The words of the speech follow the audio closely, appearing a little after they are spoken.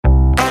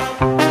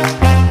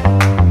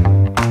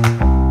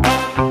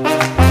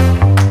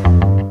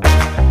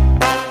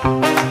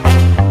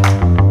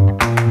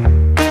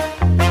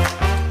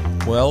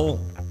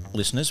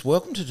listeners.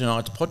 Welcome to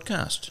tonight's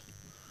podcast.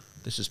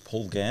 This is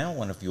Paul Gow,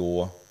 one of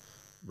your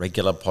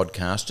regular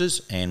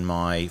podcasters, and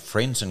my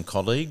friends and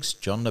colleagues,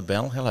 John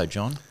Nobel. Hello,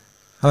 John.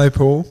 Hello,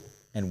 Paul.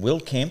 And Will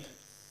Kemp.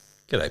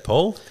 G'day,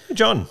 Paul. Hey,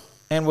 John.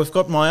 And we've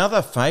got my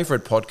other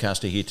favourite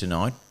podcaster here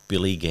tonight,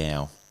 Billy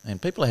Gow.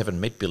 And people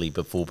haven't met Billy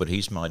before, but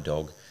he's my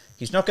dog.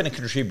 He's not going to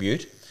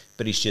contribute,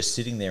 but he's just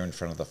sitting there in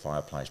front of the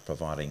fireplace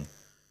providing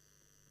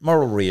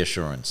moral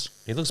reassurance.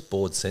 He looks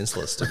bored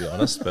senseless, to be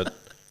honest, but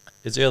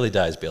it's early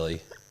days,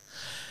 Billy.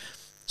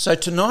 So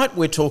tonight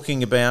we're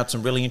talking about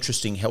some really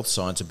interesting health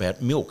science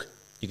about milk.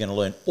 You're going to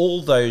learn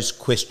all those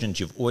questions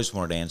you've always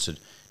wanted answered.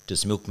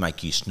 Does milk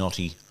make you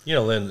snotty? You're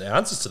going to learn the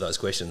answers to those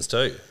questions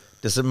too.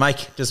 Does it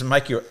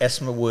make your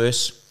asthma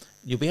worse?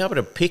 You'll be able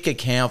to pick a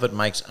cow that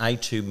makes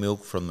A2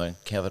 milk from the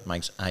cow that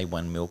makes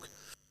A1 milk.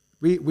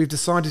 We've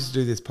decided to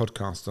do this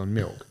podcast on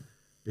milk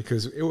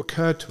because it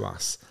occurred to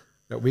us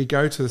that we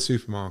go to the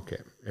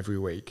supermarket every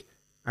week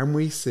and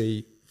we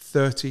see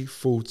 30,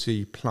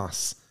 40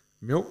 plus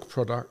milk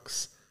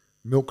products,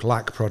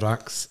 milk-like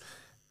products,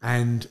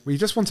 and we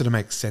just wanted to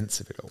make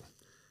sense of it all.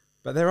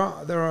 But there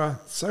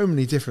are so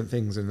many different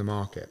things in the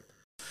market.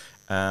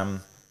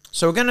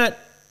 So we're going to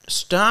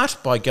start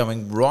by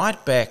going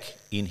right back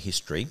in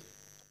history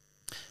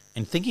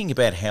and thinking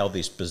about how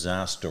this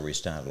bizarre story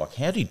started. Like,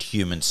 how did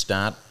humans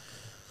start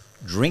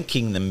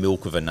drinking the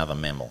milk of another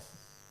mammal?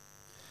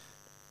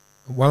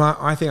 Well,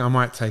 I think I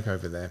might take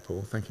over there,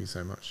 Paul. Thank you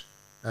so much.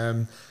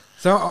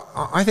 So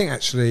I think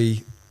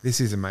actually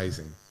this is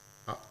amazing.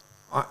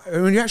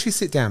 When you actually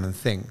sit down and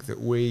think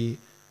that we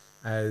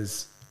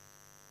as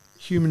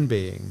human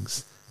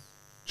beings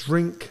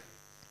drink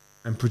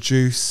and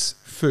produce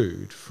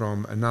food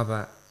from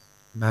another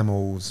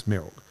mammal's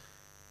milk,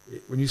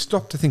 when you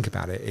stop to think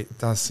about it, it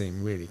does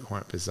seem really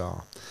quite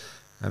bizarre.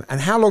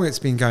 And how long it's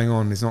been going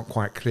on is not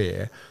quite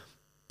clear,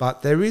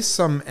 but there is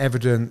some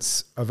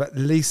evidence of at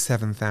least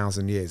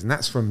 7,000 years, and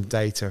that's from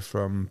data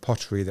from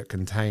pottery that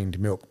contained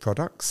milk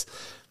products.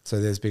 So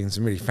there's been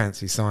some really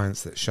fancy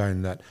science that's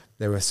shown that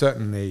there were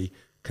certainly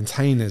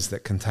containers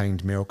that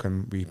contained milk,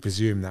 and we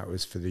presume that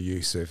was for the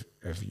use of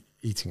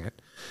eating it.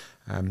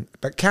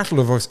 But cattle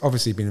have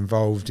obviously been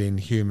involved in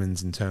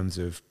humans in terms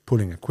of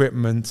pulling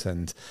equipment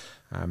and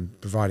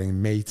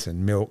providing meat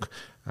and milk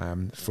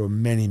for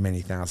many,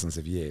 many thousands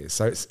of years.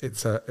 So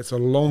it's a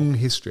long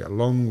history, a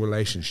long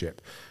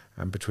relationship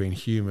between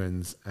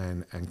humans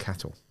and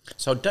cattle.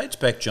 So it dates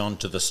back, John,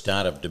 to the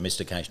start of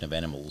domestication of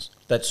animals,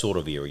 that sort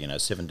of era,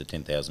 7 to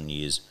 10,000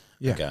 years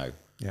ago.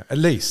 Yeah, at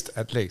least.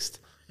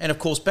 And of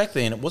course, back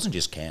then it wasn't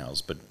just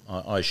cows, but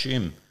I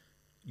assume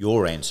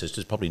your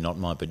ancestors, probably not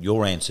mine, but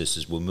your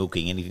ancestors were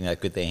milking anything they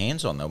could get their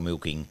hands on. They were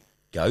milking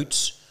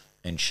goats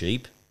and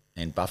sheep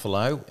and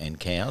buffalo and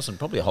cows and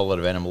probably a whole lot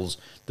of animals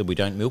that we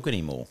don't milk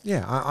anymore.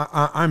 Yeah,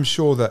 I'm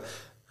sure that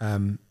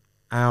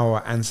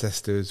our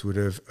ancestors would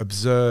have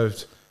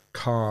observed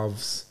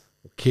calves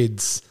or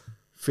kids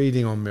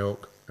feeding on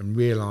milk and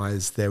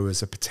realised there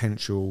was a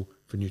potential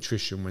for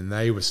nutrition when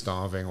they were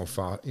starving or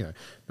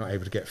not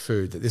able to get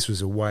food, that this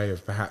was a way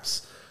of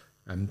perhaps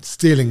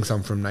stealing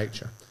some from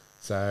nature.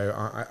 So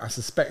I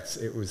suspect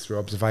it was through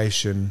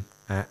observation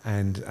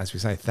and, as we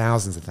say,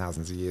 thousands and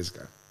thousands of years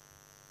ago.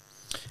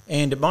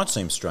 And it might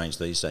seem strange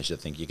these days to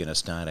think you're going to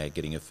start out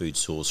getting a food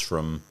source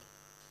from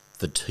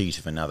the teat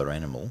of another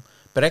animal,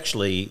 but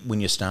actually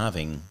when you're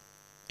starving,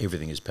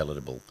 everything is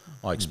palatable.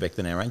 I expect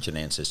that our ancient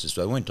ancestors,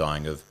 they weren't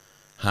dying of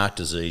heart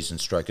disease and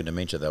stroke and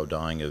dementia, they were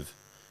dying of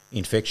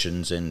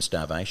infections and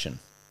starvation.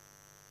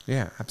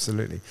 Yeah,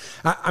 absolutely.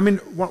 I mean,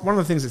 one of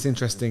the things that's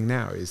interesting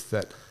now is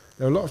that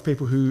there are a lot of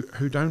people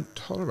who don't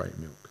tolerate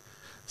milk.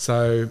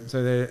 So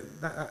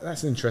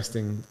that's an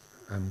interesting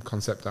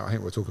concept that I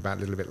think we'll talk about a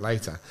little bit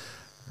later.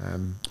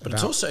 But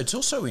it's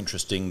also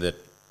interesting that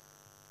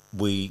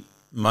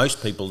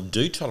most people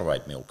do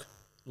tolerate milk.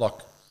 Like,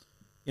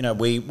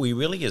 we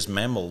really, as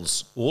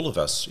mammals, all of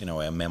us,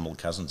 our mammal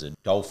cousins, and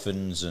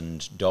dolphins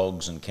and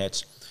dogs and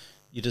cats,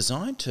 you're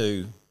designed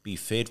to be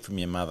fed from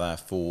your mother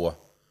for,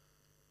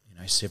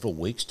 several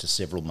weeks to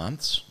several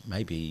months,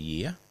 maybe a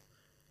year.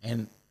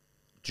 And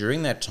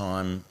during that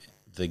time,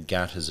 the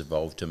gut has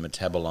evolved to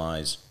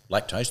metabolise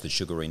lactose, the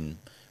sugar in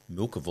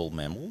milk of all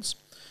mammals.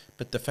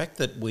 But the fact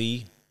that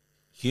we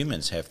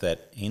humans have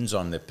that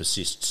enzyme that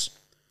persists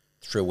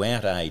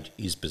throughout age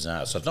is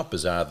bizarre. So it's not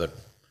bizarre that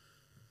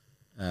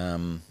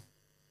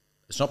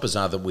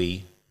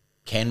we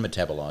can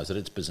metabolise it.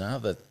 It's bizarre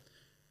that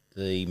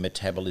the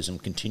metabolism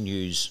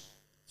continues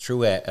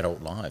through our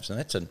adult lives, and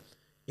that's an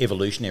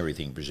evolutionary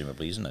thing,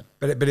 presumably, isn't it?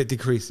 But it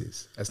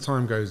decreases as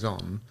time goes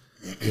on.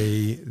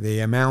 The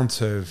amount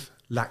of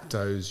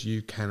lactose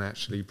you can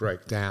actually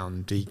break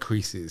down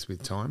decreases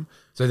with time.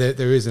 So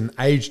there is an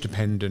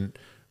age-dependent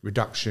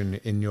reduction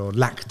in your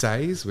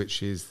lactase,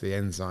 which is the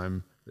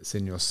enzyme that's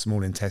in your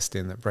small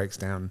intestine that breaks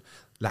down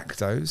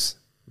lactose,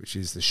 which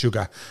is the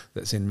sugar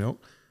that's in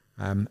milk.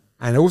 And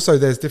also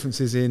there's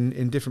differences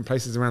in different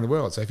places around the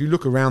world. So if you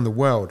look around the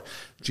world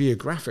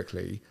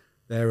geographically,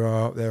 there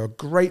are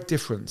great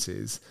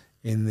differences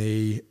in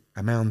the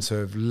amount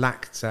of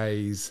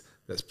lactase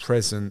that's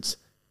present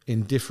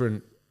in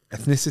different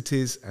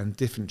ethnicities and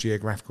different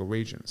geographical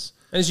regions.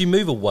 And as you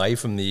move away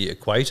from the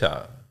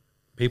equator,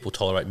 people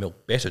tolerate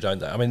milk better, don't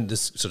they? I mean,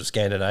 this sort of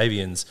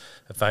Scandinavians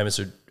are famous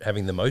for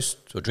having the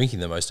most or drinking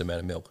the most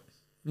amount of milk.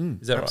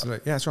 Is that Absolutely.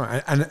 right? Yeah, that's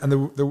right. And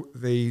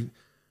the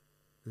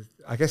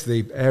I guess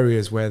the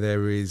areas where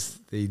there is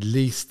the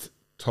least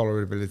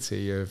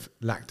tolerability of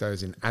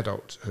lactose in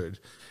adulthood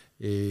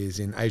is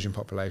in Asian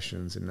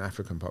populations, in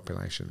African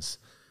populations.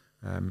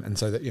 And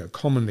so that,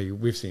 commonly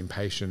we've seen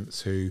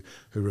patients who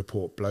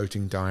report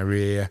bloating,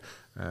 diarrhea,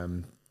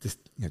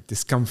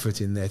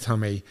 discomfort in their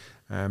tummy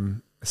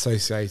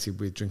associated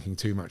with drinking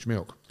too much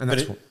milk. And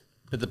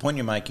but the point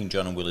you're making,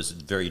 John and Will, is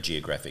very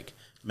geographic,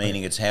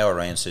 meaning it's how our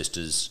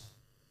ancestors,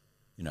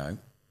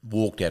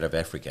 walked out of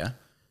Africa.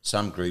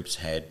 Some groups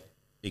had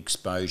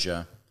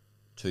exposure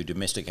to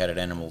domesticated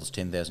animals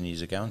 10,000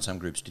 years ago, and some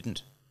groups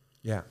didn't.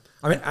 Yeah,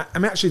 I mean,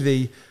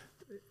 actually,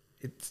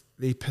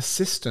 the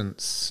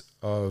persistence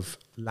of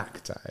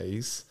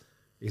lactase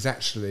is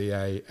actually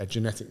a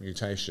genetic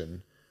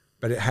mutation,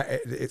 but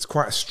it's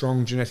quite a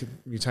strong genetic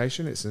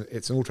mutation. It's an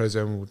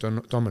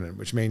autosomal dominant,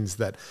 which means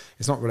that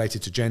it's not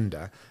related to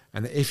gender.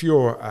 And if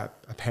you're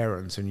a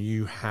parent and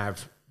you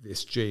have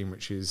this gene,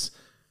 which is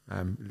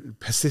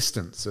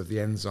persistence of the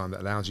enzyme that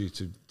allows you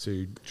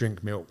to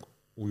drink milk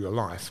all your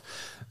life,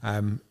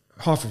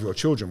 half of your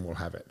children will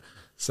have it.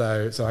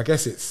 So I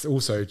guess it's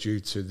also due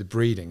to the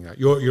breeding,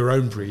 your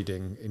own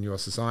breeding in your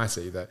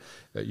society, that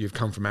you've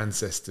come from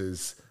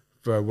ancestors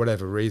for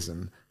whatever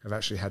reason have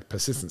actually had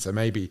persistence. So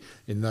maybe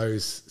in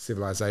those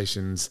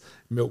civilizations,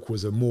 milk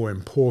was a more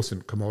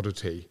important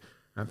commodity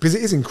because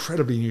it is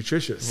incredibly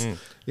nutritious.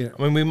 I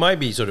mean, we may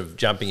be sort of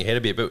jumping ahead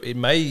a bit, but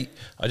I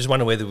just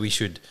wonder whether we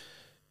should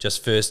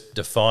just first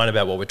define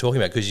about what we're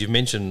talking about, because you've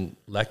mentioned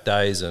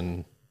lactase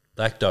and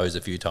lactose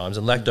a few times,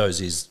 and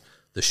lactose is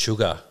the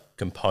sugar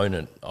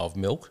component of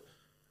milk,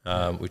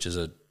 which is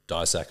a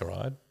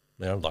disaccharide,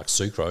 like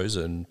sucrose,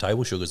 and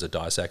table sugar is a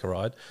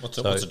disaccharide. What's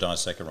a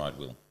disaccharide,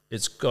 Will?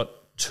 It's got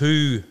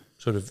two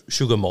sort of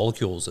sugar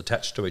molecules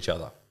attached to each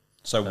other.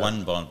 So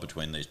one bond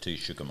between these two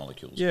sugar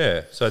molecules.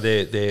 Yeah, so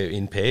they're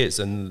in pairs,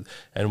 and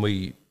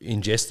we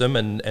ingest them,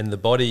 and the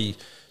body,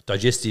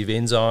 digestive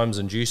enzymes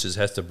and juices,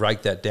 has to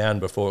break that down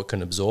before it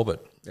can absorb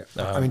it. Yeah.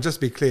 I mean, just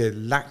to be clear,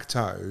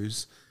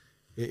 lactose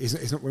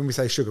it's not, when we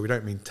say sugar, we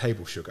don't mean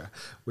table sugar.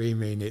 We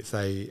mean it's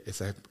a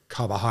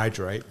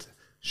carbohydrate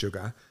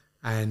sugar,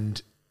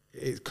 and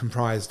it's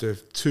comprised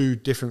of two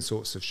different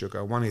sorts of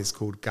sugar. One is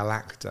called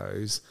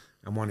galactose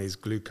and one is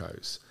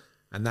glucose,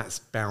 and that's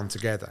bound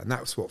together, and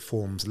that's what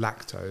forms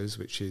lactose,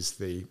 which is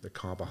the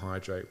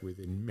carbohydrate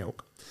within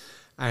milk.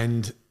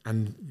 And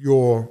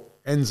your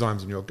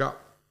enzymes in your gut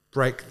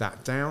break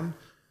that down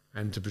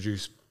and to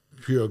produce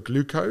pure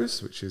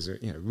glucose, which is a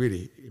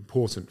really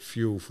important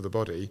fuel for the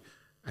body,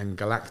 and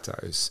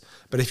galactose.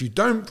 But if you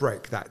don't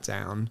break that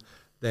down,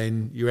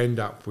 then you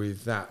end up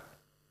with that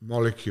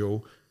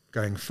molecule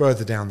going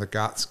further down the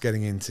guts,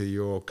 getting into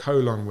your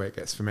colon where it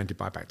gets fermented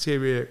by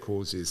bacteria. It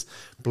causes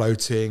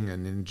bloating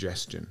and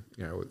indigestion,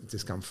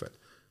 discomfort,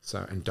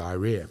 and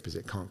diarrhea because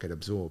it can't get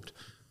absorbed.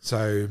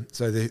 So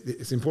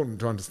it's important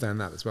to understand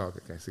that as well.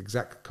 It's the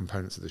exact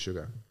components of the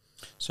sugar.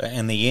 So,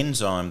 and the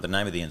enzyme, the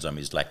name of the enzyme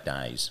is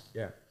lactase.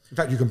 Yeah. In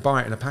fact, you can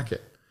buy it in a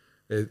packet.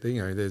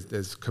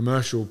 There's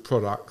commercial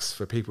products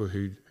for people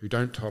who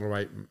don't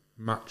tolerate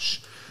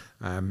much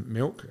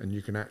milk, and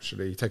you can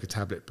actually take a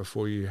tablet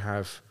before you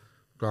have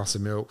a glass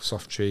of milk,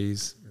 soft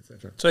cheese,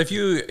 etc. So if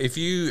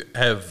you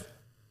have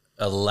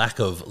a lack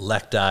of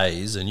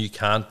lactase and you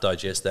can't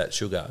digest that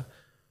sugar,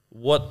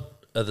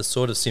 what are the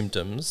sort of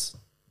symptoms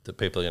that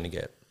people are going to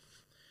get?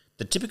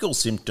 The typical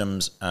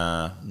symptoms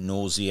are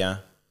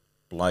nausea,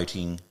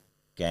 bloating,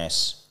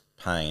 gas,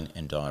 pain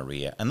and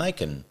diarrhea, and they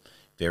can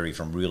vary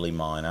from really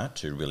minor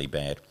to really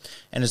bad.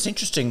 And it's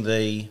interesting,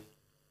 the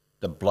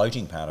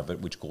bloating part of it,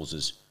 which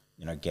causes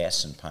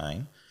gas and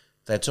pain,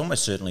 that's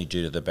almost certainly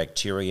due to the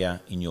bacteria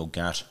in your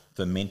gut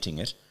fermenting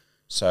it.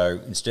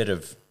 So instead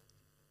of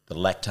the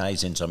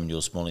lactase enzyme in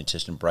your small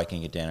intestine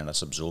breaking it down and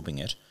us absorbing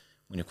it,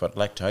 when you've got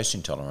lactose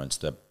intolerance,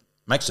 that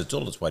makes it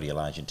all its way to your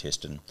large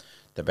intestine.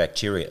 The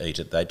bacteria eat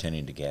it, they turn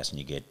into gas, and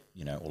you get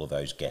all of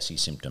those gassy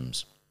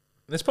symptoms.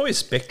 There's probably a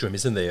spectrum,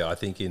 isn't there, I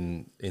think,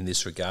 in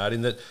this regard,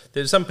 in that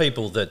there's some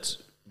people that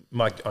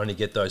might only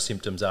get those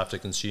symptoms after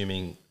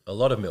consuming a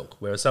lot of milk,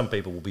 whereas some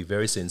people will be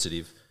very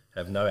sensitive,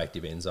 have no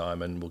active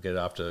enzyme, and will get it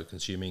after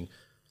consuming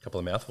a couple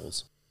of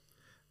mouthfuls.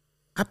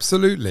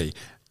 Absolutely.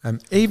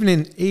 Even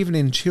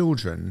in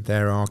children,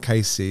 there are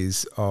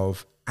cases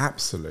of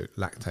absolute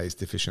lactase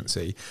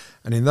deficiency,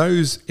 and in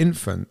those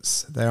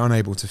infants, they're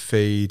unable to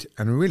feed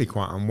and are really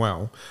quite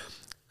unwell.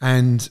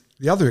 And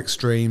the other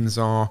extremes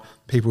are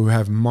people who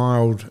have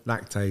mild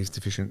lactase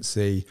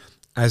deficiency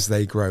as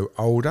they grow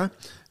older,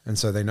 and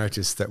so they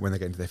notice that when they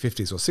get into their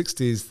 50s or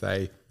 60s,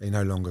 they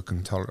no longer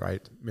can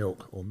tolerate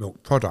milk or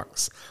milk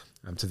products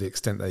to the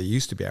extent they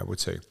used to be able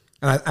to.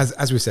 And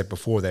as we said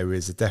before, there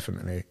is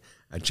definitely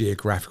a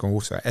geographical and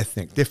also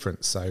ethnic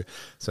difference.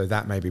 So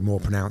that may be more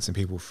pronounced in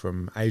people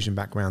from Asian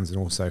backgrounds and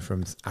also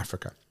from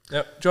Africa.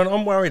 Now, John,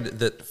 I'm worried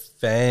that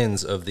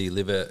fans of the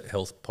Liver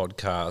Health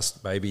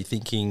podcast may be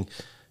getting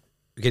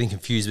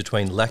confused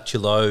between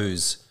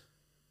lactulose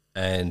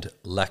and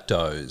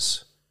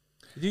lactose.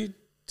 Could you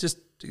just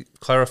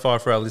clarify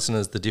for our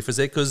listeners the difference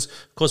there? Because,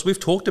 of course, we've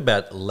talked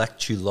about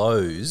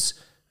lactulose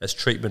as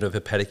treatment of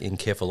hepatic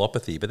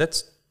encephalopathy, but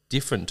that's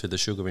different to the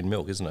sugar in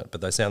milk, isn't it?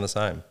 But they sound the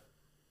same.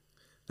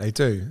 They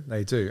do.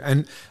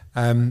 And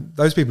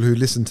those people who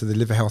listen to the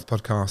Liver Health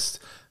podcast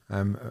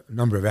a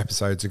number of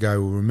episodes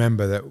ago will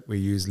remember that we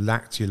use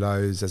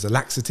lactulose as a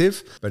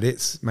laxative, but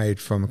it's made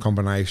from a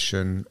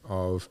combination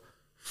of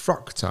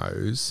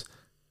fructose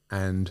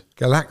and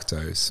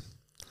galactose.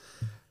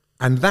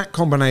 And that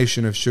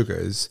combination of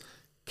sugars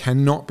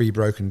cannot be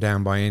broken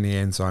down by any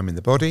enzyme in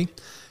the body,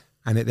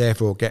 and it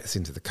therefore gets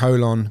into the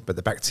colon, but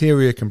the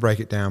bacteria can break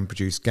it down,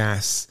 produce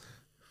gas,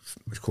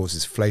 which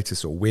causes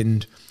flatus or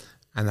wind,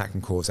 and that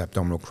can cause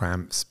abdominal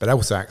cramps, but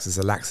also acts as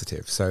a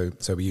laxative. So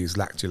we use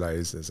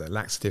lactulose as a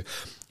laxative.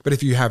 But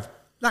if you have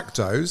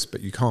lactose,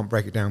 but you can't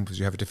break it down because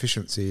you have a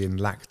deficiency in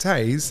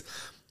lactase,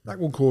 that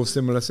will cause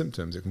similar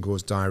symptoms. It can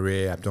cause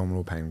diarrhea,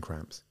 abdominal pain,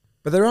 cramps.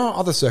 But there are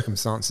other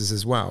circumstances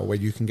as well where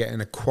you can get an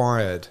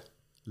acquired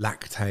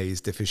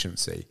lactase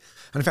deficiency.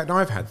 And in fact,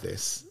 I've had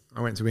this.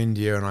 I went to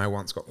India and I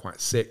once got quite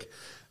sick.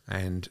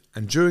 And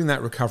during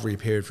that recovery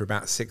period for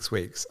about 6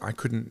 weeks, I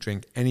couldn't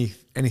drink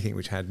anything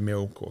which had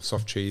milk or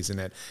soft cheese in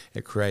it.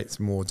 It creates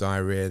more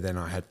diarrhea than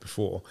I had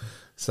before.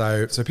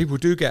 So people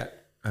can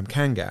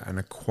get an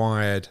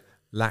acquired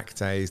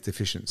lactase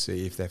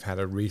deficiency if they've had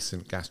a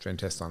recent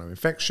gastrointestinal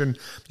infection.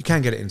 You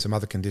can get it in some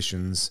other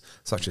conditions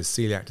such as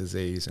celiac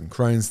disease and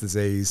Crohn's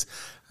disease,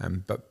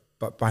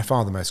 but by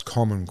far the most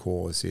common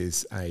cause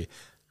is a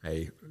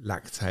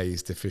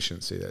lactase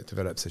deficiency that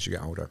develops as you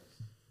get older.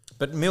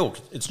 But milk,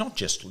 it's not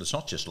just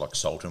like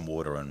salt and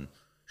water and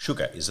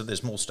sugar, is it?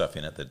 There's more stuff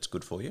in it that's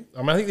good for you.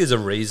 I think there's a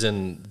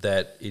reason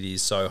that it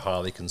is so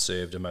highly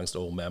conserved amongst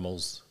all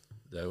mammals.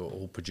 They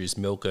all produce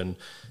milk, and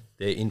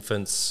their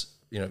infants,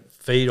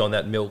 feed on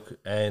that milk,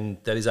 and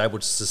that is able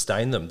to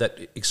sustain them. That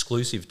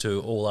exclusive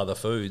to all other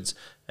foods,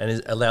 and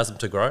it allows them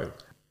to grow.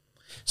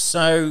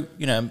 So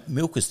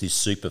milk is this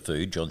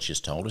superfood. John's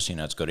just told us.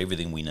 It's got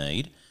everything we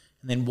need.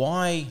 And then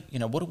why?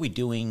 What are we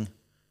doing?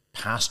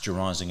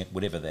 Pasteurising it,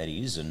 whatever that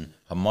is, and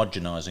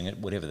homogenising it,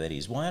 whatever that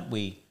is. Why aren't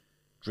we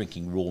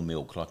drinking raw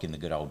milk like in the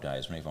good old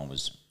days when everyone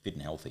was fit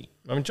and healthy?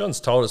 John's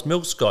told us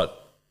milk's got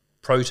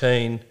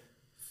protein,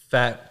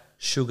 fat,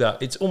 sugar.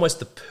 It's almost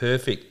the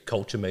perfect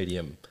culture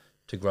medium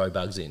to grow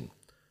bugs in.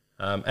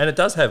 And it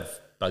does have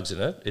bugs in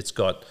it. It's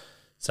got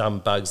some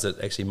bugs that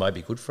actually might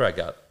be good for our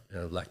gut,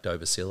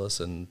 lactobacillus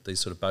and these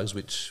sort of bugs,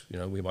 which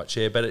we might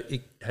share. But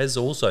it has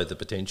also the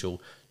potential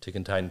to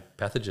contain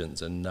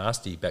pathogens and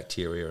nasty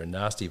bacteria and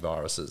nasty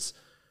viruses,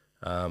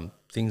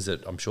 things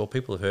that I'm sure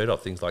people have heard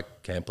of, things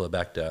like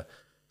Campylobacter,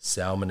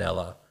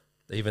 Salmonella,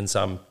 even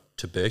some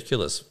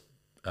tuberculous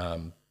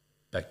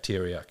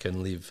bacteria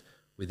can live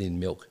within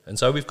milk. And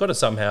so we've got to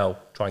somehow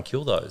try and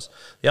kill those.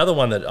 The other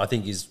one that I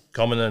think is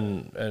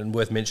common and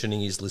worth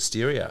mentioning is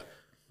Listeria,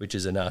 which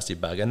is a nasty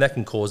bug, and that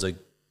can cause a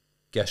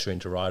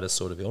gastroenteritis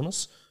sort of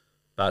illness,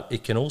 but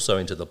it can also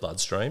enter the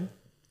bloodstream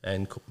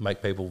and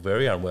make people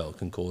very unwell. It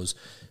can cause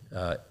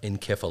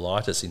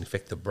encephalitis,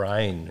 infect the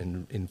brain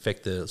and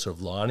infect the sort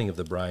of lining of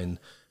the brain,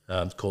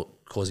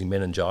 causing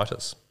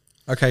meningitis.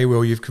 Okay,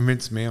 well, you've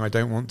convinced me. I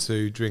don't want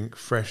to drink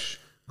fresh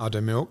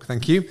udder milk.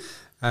 Thank you.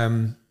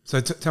 So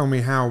tell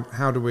me,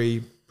 how do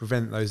we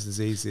prevent those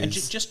diseases? And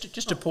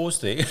just to pause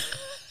there,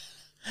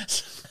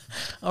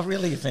 I've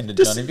really offended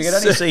John. If you could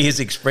only see his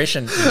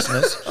expression,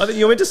 listeners. I think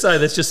you meant to say,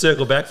 let's just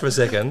circle back for a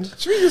second.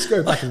 Should we just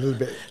go back a little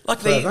bit?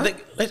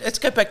 Let's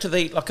go back to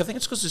I think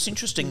it's because it's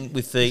interesting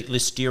with the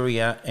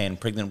Listeria and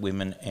pregnant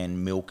women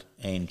and milk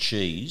and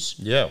cheese.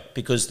 Yeah.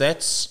 Because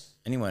that's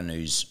anyone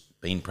who's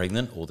been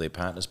pregnant or their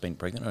partner's been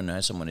pregnant or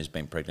knows someone who's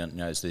been pregnant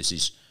knows there's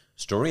this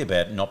story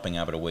about not being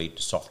able to eat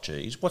soft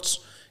cheese. What's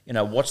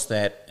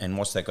that, and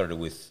what's that got to do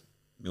with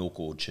milk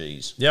or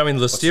cheese? Yeah,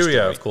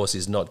 Listeria, of course,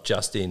 is not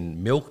just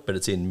in milk, but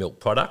it's in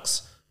milk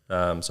products,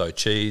 so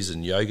cheese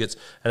and yogurts,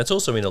 and it's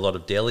also in a lot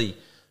of deli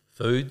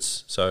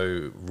foods,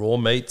 so raw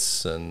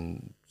meats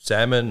and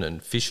salmon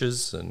and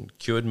fishes and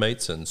cured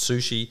meats and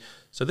sushi.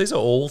 So these are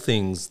all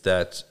things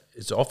that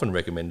it's often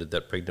recommended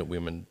that pregnant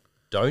women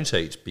don't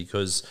eat,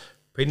 because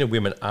pregnant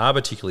women are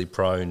particularly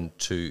prone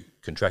to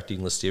contracting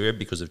Listeria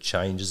because of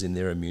changes in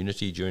their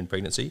immunity during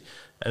pregnancy,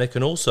 and it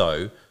can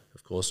also,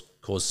 of course,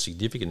 cause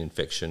significant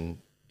infection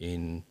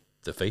in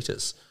the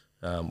fetus,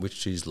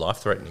 which is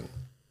life-threatening.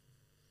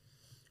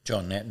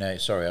 John, no,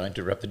 sorry, I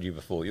interrupted you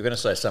before. You're going to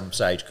say some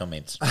sage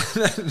comments.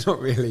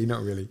 Not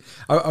really.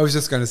 I was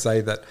just going to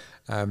say that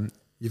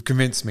you've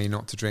convinced me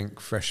not to drink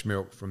fresh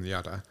milk from the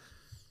udder,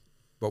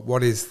 but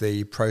what is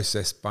the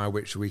process by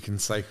which we can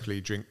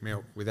safely drink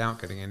milk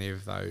without getting any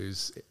of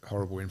those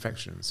horrible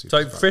infections?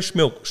 So fresh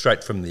milk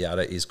straight from the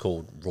udder is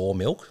called raw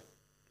milk,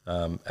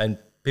 and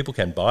people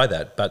can buy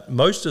that, but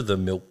most of the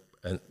milk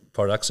and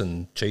products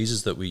and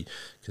cheeses that we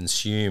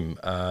consume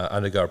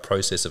undergo a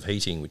process of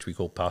heating, which we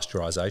call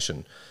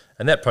pasteurisation.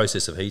 And that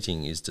process of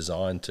heating is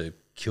designed to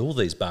kill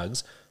these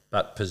bugs,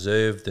 but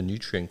preserve the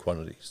nutrient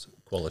qualities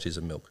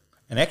of milk.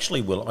 And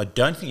actually, Will, I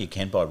don't think you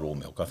can buy raw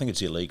milk. I think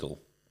it's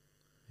illegal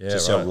to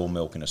sell raw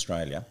milk in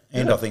Australia,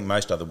 and I think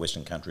most other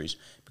Western countries,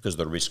 because of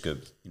the risk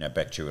of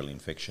bacterial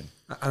infection.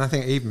 And I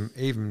think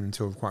even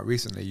until quite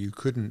recently, you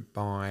couldn't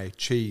buy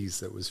cheese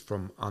that was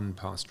from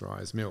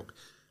unpasteurised milk.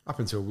 Up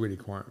until really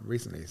quite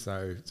recently,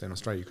 so in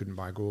Australia you couldn't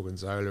buy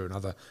Gorgonzola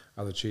and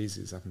other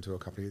cheeses up until a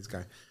couple of years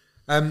ago.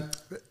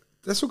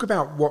 Let's talk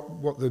about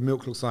what the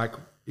milk looks like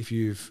if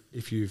you've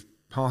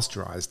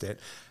pasteurised it.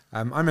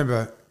 I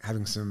remember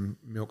having some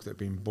milk that had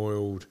been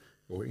boiled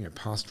or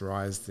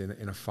pasteurised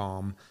in a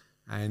farm,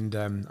 and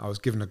I was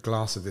given a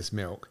glass of this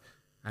milk,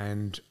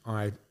 and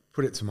I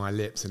put it to my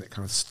lips, and it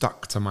kind of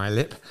stuck to my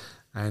lip,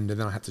 and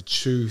then I had to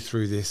chew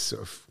through this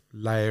sort of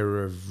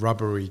layer of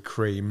rubbery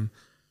cream.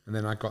 And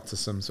then I got to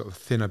some sort of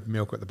thinner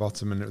milk at the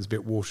bottom, and it was a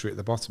bit watery at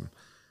the bottom.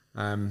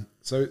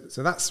 So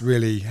that's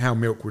really how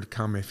milk would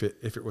come if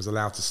it was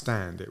allowed to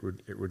stand. It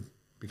would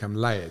become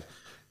layered.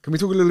 Can we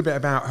talk a little bit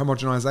about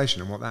homogenisation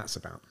and what that's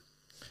about?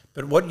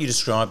 But what you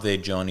described there,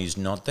 John,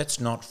 that's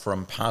not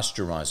from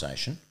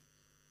pasteurisation.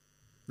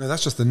 No,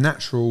 that's just the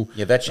natural.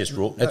 Yeah, that's just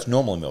raw. That's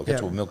normal milk.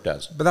 That's what milk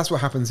does. But that's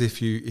what happens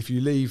if you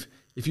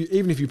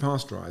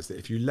pasteurised it.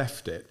 If you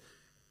left it,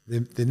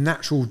 the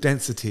natural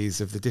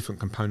densities of the different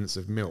components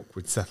of milk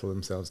would settle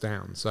themselves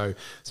down. So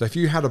if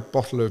you had a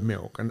bottle of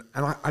milk, and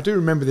I do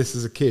remember this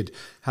as a kid,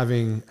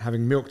 having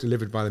milk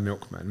delivered by the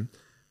milkman,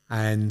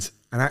 and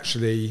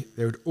actually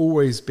there would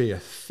always be a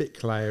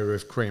thick layer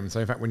of cream.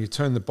 So in fact, when you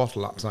turn the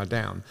bottle upside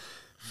down,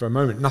 for a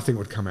moment nothing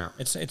would come out.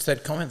 It's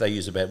that comment they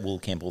use about wool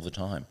camp all the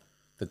time.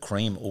 The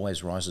cream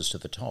always rises to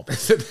the top.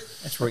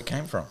 That's where it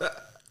came from.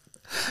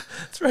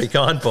 It's very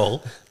kind,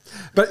 Paul.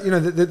 But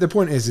the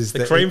point is the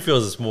that cream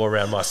feels it's more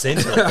around my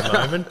centre at the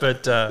moment.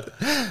 But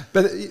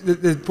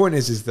the point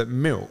is that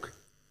milk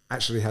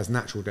actually has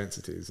natural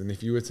densities, and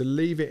if you were to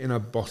leave it in a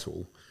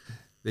bottle,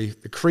 the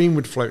cream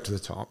would float to the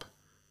top,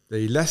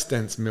 the less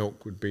dense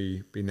milk would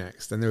be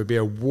next, and there would be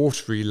a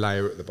watery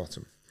layer at the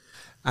bottom,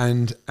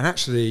 and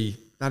actually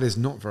that is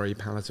not very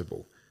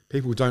palatable.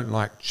 People don't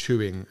like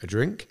chewing a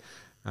drink,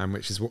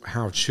 which is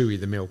how chewy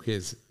the milk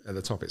is at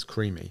the top. It's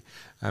creamy,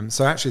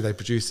 so actually they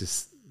produce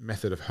this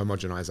method of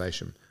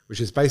homogenization, which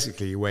is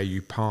basically where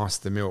you pass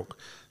the milk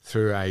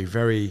through a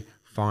very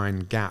fine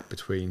gap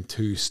between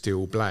two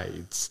steel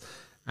blades,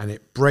 and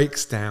it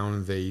breaks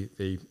down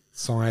the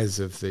size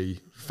of the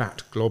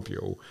fat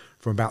globule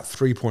from about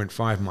 3.5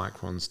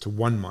 microns to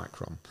 1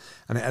 micron,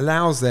 and it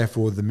allows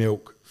therefore the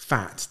milk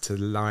fat to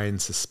lie in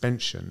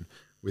suspension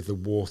with the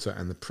water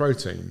and the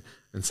protein,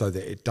 and so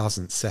that it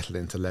doesn't settle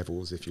into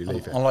levels if you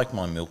leave it. I like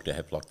my milk to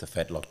have the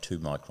fat 2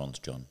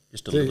 microns, John.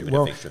 Just a little bit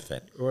of extra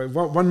fat. 1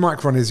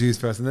 micron is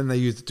used first, and then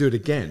they do it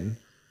again.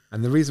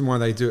 And the reason why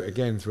they do it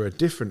again through a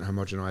different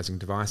homogenizing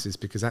device is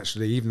because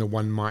actually even the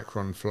 1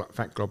 micron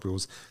fat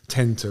globules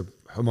tend to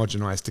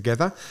homogenize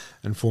together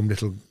and form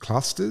little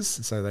clusters.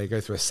 So they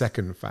go through a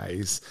second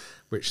phase,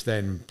 which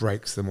then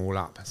breaks them all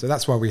up. So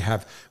that's why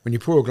when you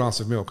pour a glass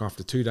of milk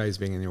after 2 days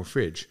being in your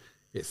fridge,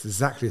 it's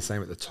exactly the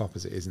same at the top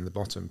as it is in the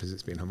bottom because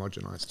it's been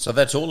homogenized. So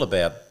that's all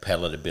about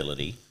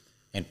palatability,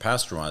 and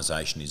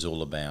pasteurisation is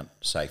all about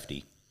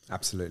safety.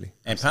 Absolutely.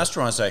 And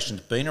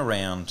pasteurisation's been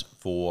around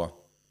for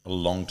a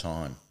long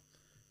time.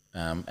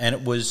 And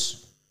it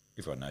was,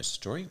 everyone knows the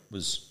story,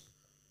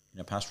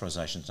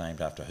 pasteurisation's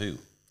named after who?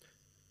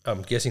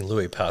 I'm guessing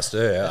Louis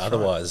Pasteur. That's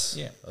otherwise,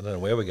 right. Yeah. I don't know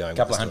where we're going. A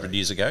couple of hundred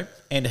years ago.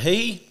 And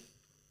he,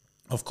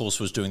 of course,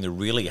 was doing the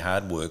really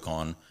hard work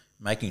on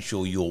making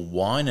sure your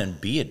wine and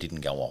beer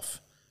didn't go off.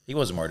 He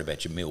wasn't worried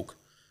about your milk.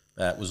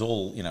 It was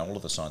all, all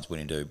of the science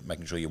went into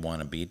making sure your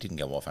wine and beer didn't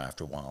go off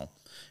after a while.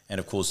 And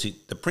of course,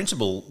 the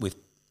principle with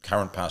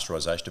current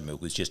pasteurisation of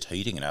milk is just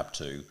heating it up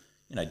to,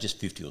 just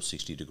 50 or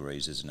 60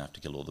 degrees is enough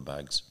to kill all the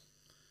bugs.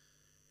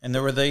 And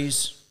there are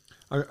these.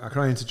 Can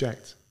I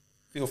interject?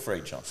 Feel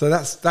free, John. So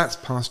that's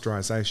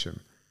pasteurisation.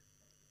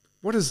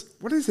 What is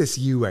this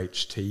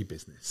UHT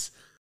business?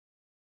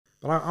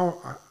 But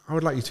I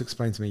would like you to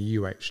explain to me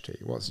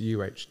UHT. What's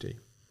UHT?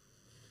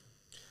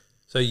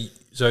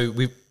 So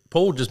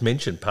Paul just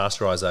mentioned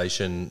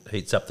pasteurisation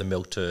heats up the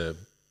milk to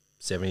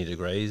 70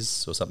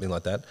 degrees or something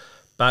like that.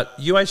 But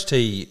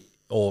UHT,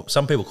 or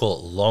some people call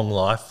it long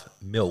life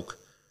milk,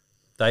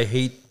 they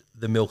heat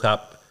the milk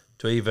up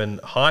to even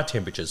higher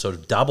temperatures, sort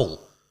of double,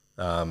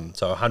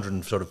 so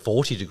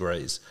 140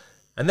 degrees.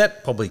 And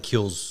that probably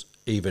kills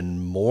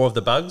even more of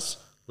the bugs,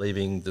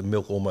 leaving the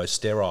milk almost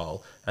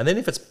sterile. And then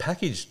if it's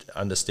packaged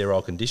under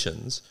sterile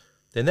conditions,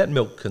 then that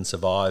milk can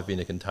survive in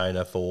a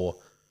container for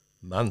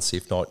months,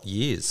 if not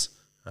years.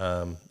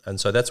 And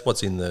so that's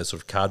what's in the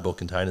sort of cardboard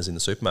containers in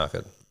the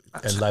supermarket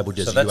and labelled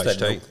just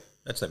UHT.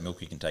 That's that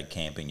milk you can take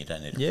camping. You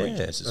don't need a Yeah,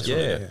 fridge.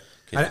 yeah.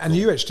 And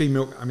UHT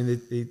milk, I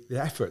mean, the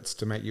efforts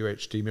to make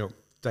UHT milk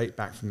date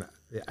back from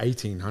the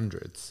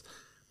 1800s,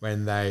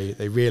 when they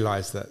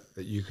realised that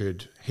you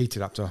could heat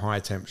it up to a higher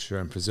temperature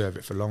and preserve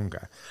it for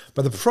longer.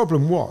 But the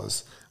problem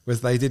was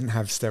they didn't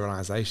have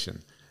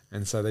sterilisation,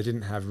 and so they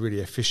didn't have really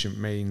efficient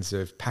means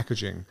of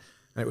packaging.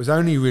 And it was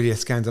only really a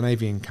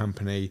Scandinavian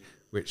company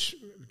which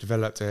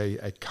developed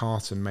a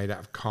carton made out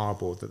of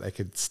cardboard that they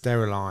could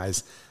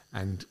sterilise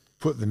and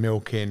put the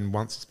milk in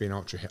once it's been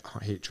ultra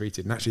heat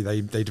treated. And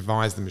actually they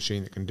devised the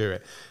machine that can do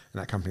it,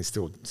 and that company's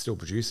still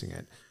producing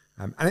it.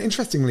 And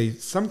interestingly,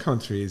 some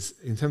countries,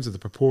 in terms of the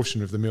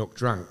proportion of the milk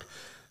drunk,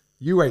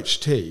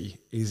 UHT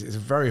is a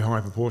very high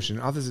proportion.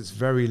 Others, it's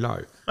very low.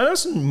 I know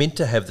it's meant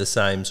to have the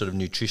same sort of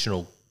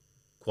nutritional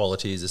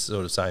qualities, the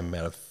sort of same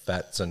amount of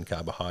fats and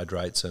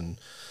carbohydrates and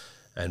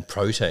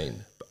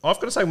protein. But I've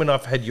got to say, when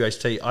I've had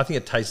UHT, I think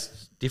it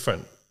tastes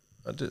different.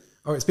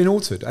 Oh, it's been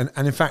altered. And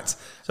in fact...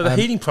 So the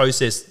heating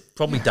process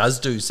probably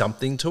does do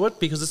something to it,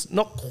 because it's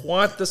not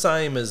quite the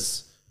same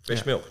as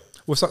fresh milk.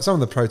 Well, some of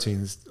the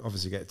proteins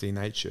obviously get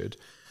denatured,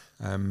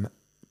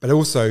 but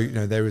also,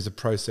 there is a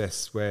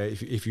process where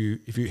if you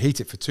heat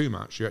it for too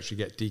much, you actually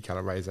get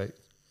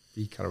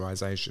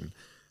decolorization,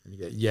 and you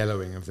get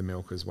yellowing of the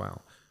milk as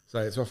well. So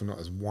it's often not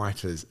as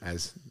white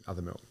as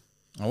other milk.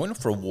 I went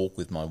for a walk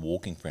with my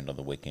walking friend on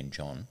the weekend,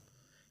 John,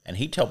 and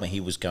he told me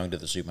he was going to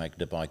the supermarket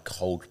to buy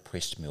cold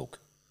pressed milk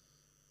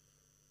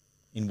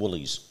in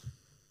Woolies.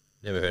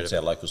 Never heard It's of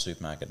our local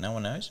supermarket. No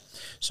one knows.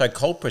 So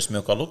cold pressed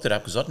milk, I looked it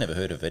up because I'd never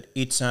heard of it.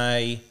 It's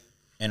an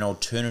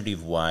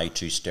alternative way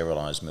to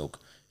sterilise milk.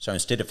 So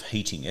instead of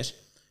heating it,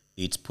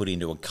 it's put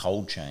into a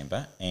cold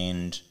chamber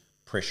and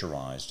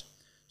pressurised.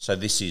 So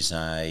this is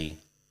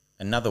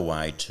another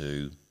way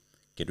to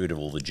get rid of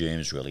all the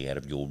germs really out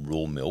of your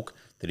raw milk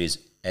that is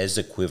as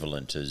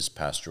equivalent as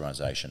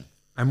pasteurisation.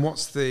 And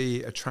what's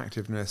the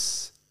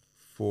attractiveness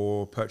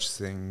for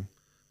purchasing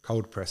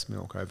cold pressed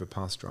milk over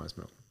pasteurised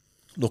milk?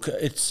 Look,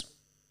 it's,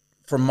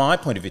 from my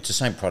point of view, it's the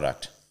same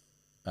product,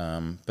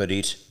 but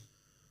it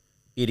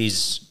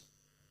has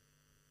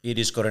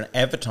got an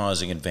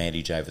advertising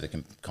advantage over the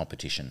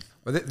competition.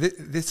 Well,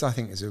 this, I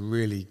think, is a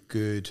really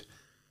good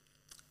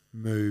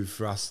move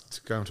for us to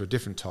go on to a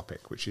different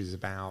topic, which is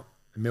about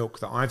milk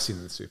that I've seen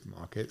in the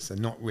supermarkets and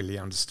not really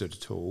understood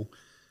at all,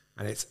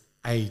 and it's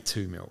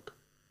A2 milk.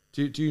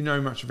 Do you know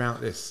much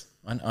about this?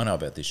 I know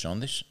about this,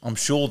 John. I'm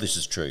sure this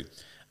is true.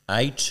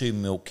 A2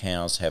 milk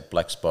cows have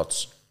black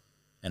spots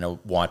and a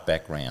white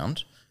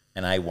background,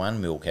 and A1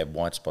 milk have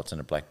white spots and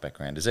a black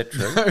background. Is that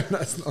true? No,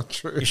 that's not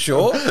true. You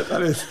sure?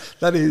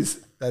 that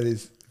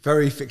is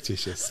very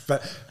fictitious.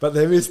 But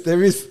there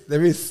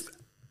is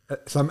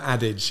some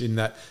adage in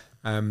that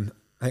I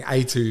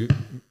think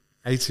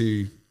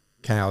A2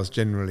 cows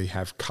generally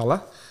have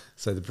colour,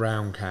 so the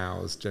brown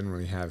cows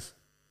generally have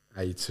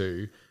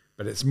A2,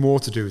 but it's more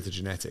to do with the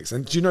genetics.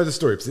 And do you know the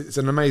story? Because it's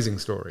an amazing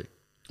story.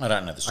 I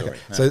don't know the story. Okay.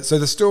 No. So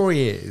the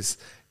story is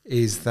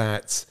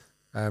that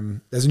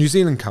there's a New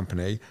Zealand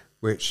company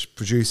which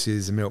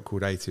produces a milk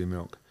called A2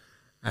 milk,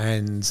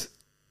 and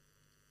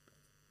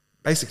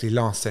basically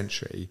last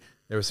century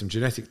there were some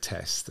genetic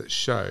tests that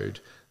showed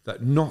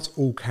that not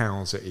all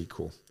cows are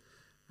equal,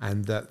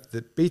 and that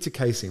the beta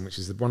casein, which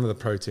is one of the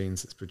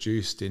proteins that's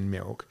produced in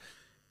milk,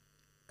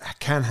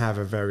 can have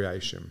a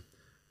variation,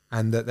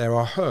 and that there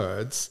are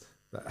herds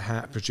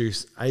that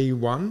produce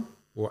A1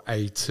 or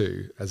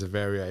A2 as a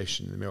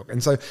variation in the milk.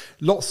 And so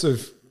lots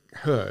of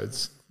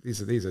herds,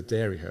 these are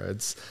dairy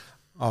herds,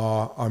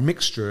 are a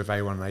mixture of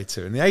A1 and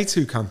A2. And the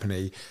A2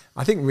 company,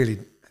 I think, really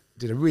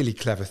did a really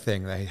clever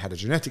thing. They had a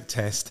genetic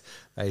test.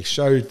 They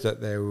showed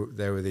that there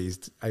were these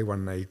A1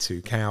 and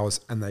A2 cows,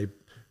 and they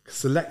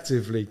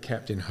selectively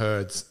kept in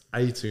herds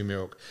A2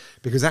 milk,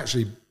 because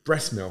actually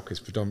breast milk is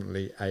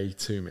predominantly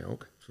A2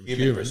 milk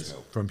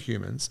from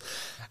humans.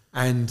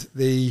 And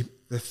the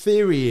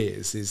theory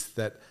is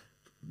that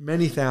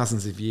many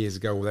thousands of years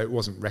ago, although it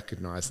wasn't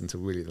recognised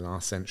until really the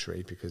last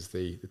century because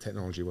the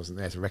technology wasn't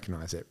there to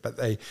recognise it, but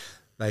they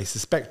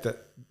suspect that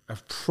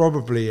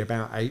probably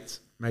about 8,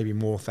 maybe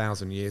more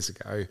thousand years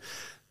ago,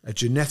 a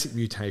genetic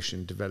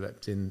mutation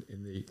developed in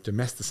the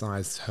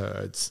domesticised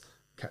herds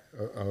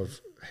of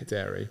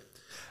dairy,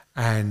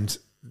 and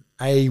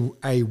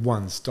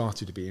A1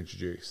 started to be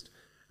introduced.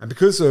 And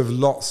because of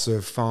lots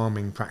of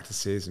farming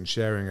practices and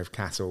sharing of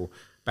cattle,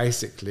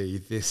 basically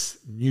this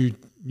new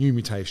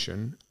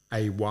mutation,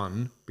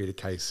 A1 beta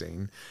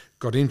casein,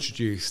 got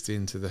introduced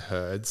into the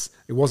herds.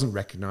 It wasn't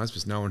recognised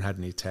because no one had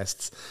any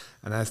tests,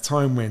 and as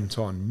time went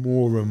on,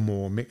 more and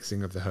more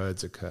mixing of the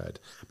herds occurred.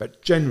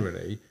 But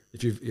generally,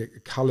 if you've a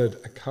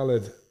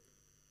coloured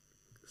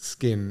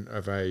skin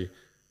of a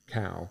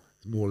cow,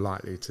 it's more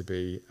likely to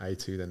be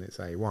A2 than it's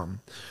A1.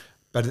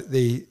 But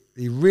the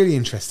really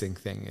interesting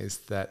thing is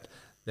that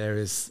there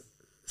is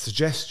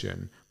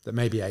suggestion that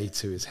maybe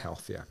A2 is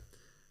healthier,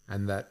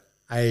 and that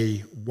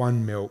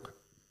A1 milk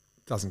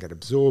doesn't get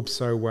absorbed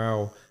so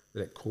well,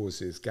 that it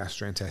causes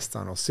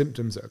gastrointestinal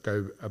symptoms that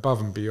go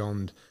above and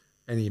beyond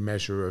any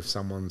measure of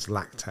someone's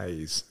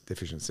lactase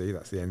deficiency.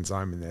 That's the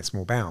enzyme in their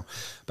small bowel.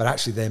 But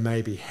actually there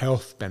may be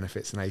health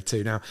benefits in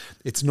A2. Now,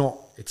 it's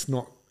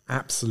not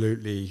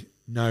absolutely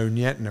known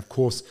yet, and of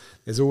course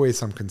there's always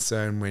some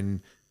concern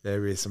when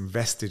there is some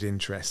vested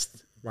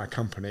interest by a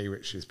company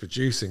which is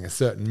producing a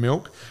certain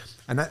milk.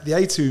 And that the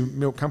A2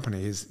 milk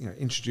company is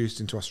introduced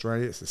into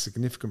Australia. It's a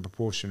significant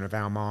proportion of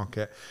our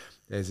market.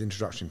 There's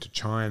introduction to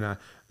China.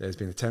 There's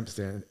been attempts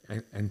to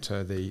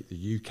enter the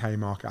UK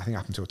market, I think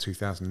up until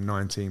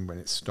 2019 when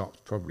it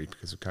stopped, probably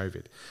because of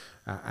COVID,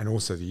 and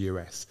also the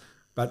US.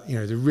 But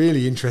the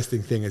really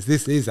interesting thing is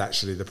this is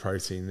actually the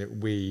protein that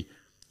we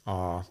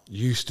are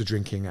used to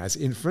drinking as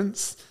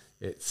infants.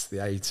 It's the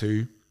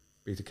A2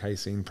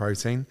 beta-casein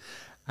protein,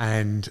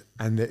 and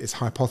it's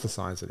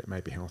hypothesized that it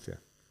may be healthier.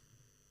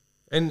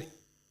 And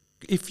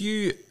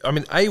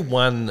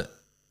A1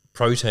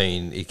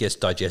 protein, it gets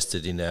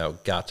digested in our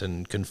gut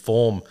and can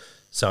form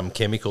some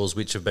chemicals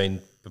which have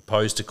been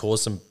proposed to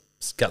cause some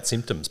gut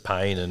symptoms,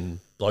 pain and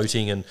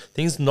bloating and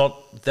things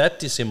not that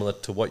dissimilar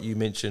to what you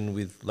mentioned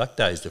with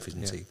lactase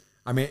deficiency. Yeah.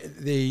 I mean,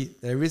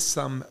 there is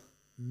some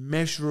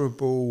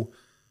measurable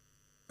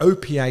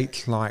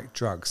opiate-like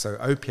drugs. So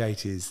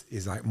opiate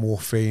is like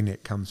morphine.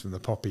 It comes from the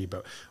poppy,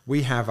 but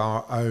we have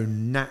our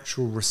own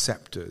natural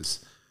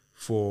receptors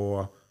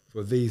for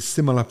these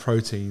similar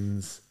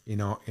proteins in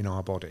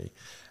our body,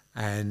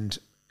 and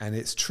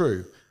it's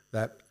true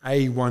that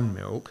A1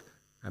 milk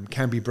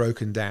can be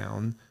broken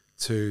down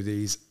to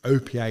these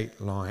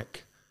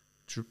opiate-like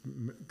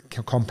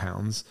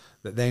compounds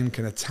that then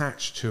can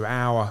attach to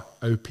our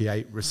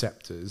opiate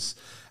receptors,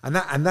 and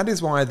that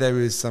is why there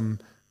is some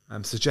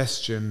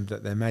suggestion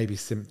that there may be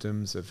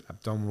symptoms of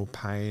abdominal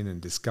pain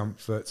and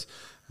discomfort,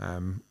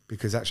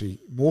 because actually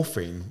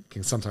morphine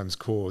can sometimes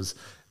cause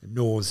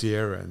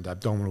nausea and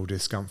abdominal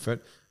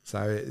discomfort.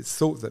 So it's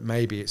thought that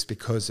maybe it's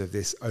because of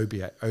this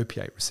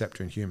opiate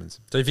receptor in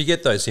humans. So if you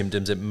get those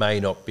symptoms, it may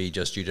not be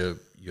just due to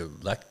your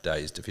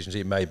lactase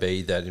deficiency. It may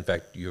be that, in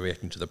fact, you're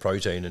reacting to the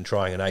protein, and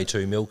trying an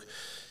A2 milk,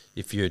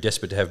 if you're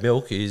desperate to have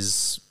milk,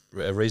 is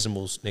a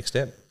reasonable next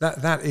step.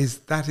 That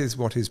is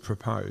what is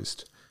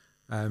proposed.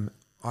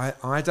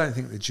 I don't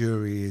think the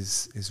jury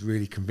is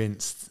really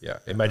convinced. Yeah,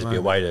 it may just be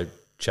a way to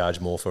charge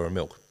more for a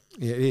milk.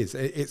 Yeah, it is.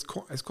 It's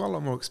quite a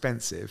lot more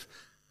expensive.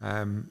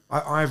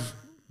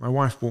 My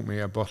wife bought me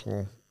a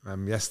bottle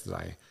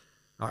yesterday.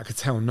 I could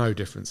tell no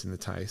difference in the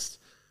taste.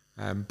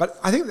 But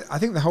I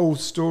think the whole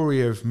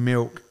story of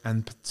milk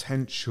and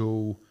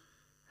potential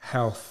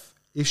health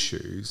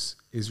issues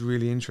is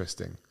really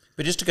interesting.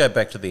 But just to go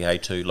back to the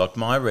A2, like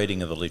my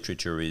reading of the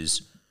literature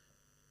is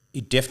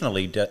it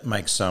definitely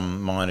makes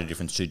some minor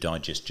difference to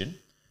digestion,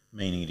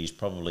 meaning it is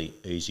probably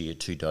easier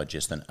to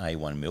digest than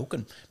A1 milk.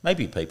 And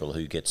maybe people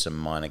who get some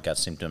minor gut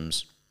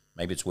symptoms,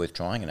 maybe it's worth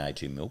trying an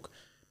A2 milk.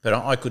 But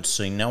I could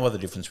see no other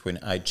difference between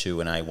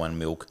A2 and A1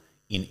 milk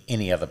in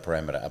any other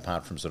parameter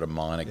apart from sort of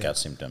minor gut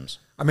symptoms.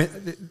 I mean,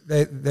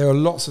 there are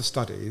lots of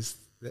studies,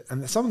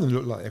 and some of them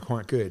look like they're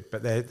quite good,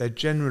 but they're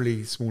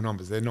generally small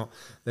numbers. They're not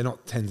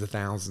tens of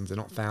thousands. They're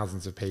not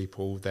thousands of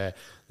people. They're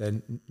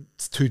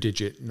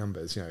two-digit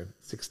numbers.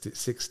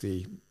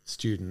 60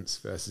 students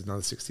versus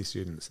another 60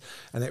 students,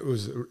 and it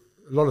was a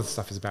lot of the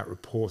stuff is about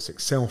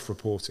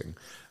self-reporting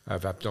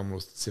of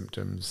abdominal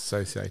symptoms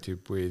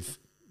associated with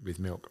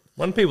milk.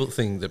 One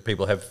thing that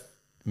people have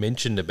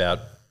mentioned about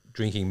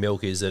drinking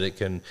milk is that it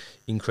can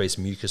increase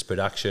mucus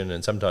production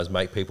and sometimes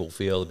make people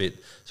feel a bit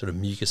sort of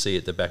mucusy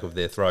at the back of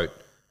their throat.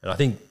 And I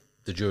think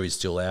the jury's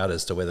still out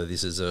as to whether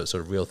this is a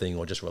sort of real thing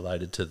or just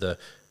related to the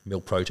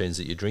milk proteins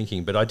that you're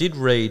drinking. But I did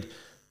read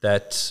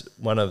that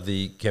one of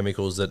the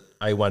chemicals that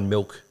A1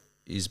 milk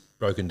is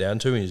broken down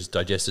to and is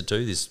digested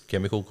to, this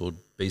chemical called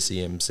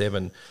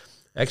BCM7,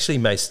 actually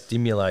may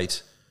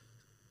stimulate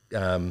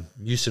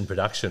mucin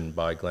production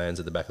by glands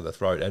at the back of the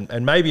throat,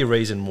 and maybe a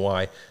reason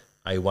why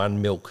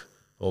A1 milk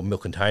or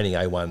milk containing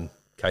A1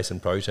 casein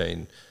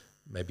protein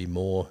may be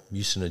more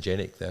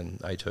mucinogenic than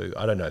A2.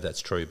 I don't know if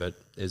that's true, but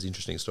it's an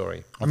interesting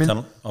story. I've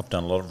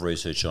done a lot of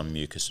research on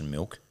mucus and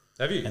milk.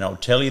 Have you? And I'll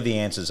tell you the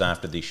answers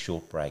after this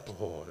short break.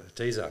 Oh,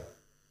 teaser.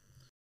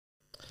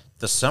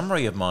 The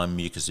summary of my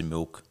mucus and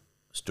milk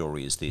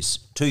story is this.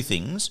 Two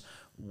things.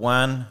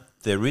 One,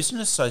 there is an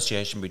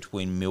association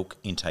between milk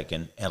intake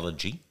and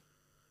allergy,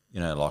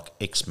 like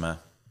eczema,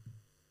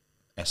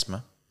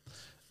 asthma,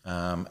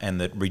 and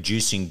that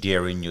reducing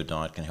dairy in your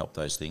diet can help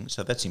those things.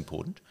 So that's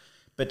important.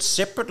 But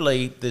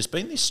separately, there's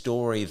been this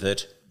story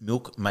that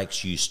milk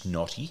makes you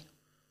snotty,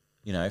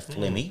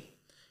 phlegmy.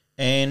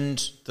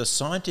 And the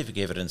scientific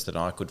evidence that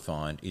I could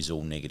find is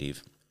all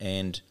negative.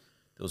 And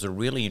there was a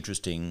really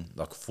interesting,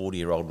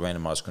 40-year-old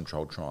randomised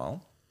controlled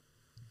trial.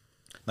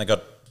 They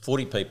got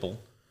 40 people,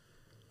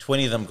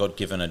 20 of them got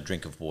given a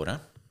drink of water,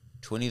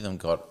 20 of them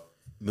got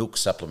milk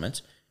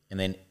supplements, and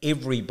then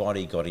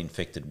everybody got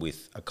infected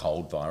with a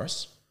cold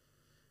virus,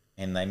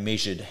 and they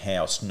measured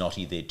how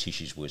snotty their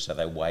tissues were, so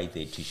they weighed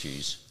their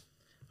tissues.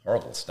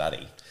 Horrible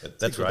study, but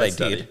that's what they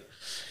did.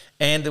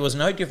 And there was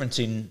no difference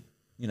in,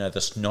 the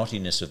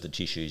snottiness of the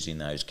tissues in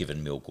those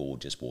given milk or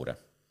just water.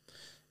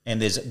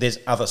 And there's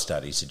other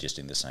studies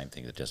suggesting the same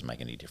thing, that doesn't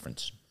make any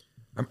difference.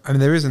 I mean,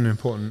 there is an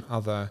important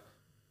other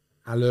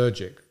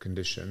allergic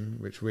condition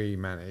which we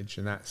manage,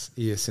 and that's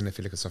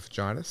eosinophilic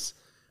esophagitis,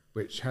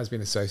 which has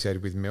been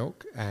associated with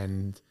milk,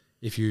 and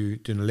if you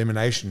do an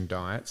elimination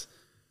diet,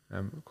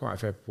 quite a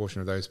fair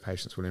proportion of those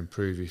patients will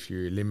improve if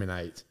you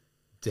eliminate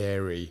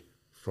dairy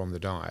from the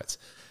diet.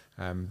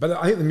 But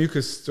I think the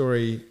mucus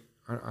story,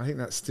 I think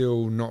that's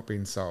still not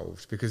been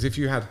solved, because if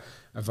you had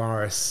a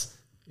virus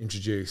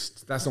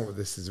introduced, that's not what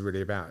this is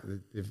really about.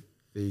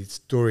 The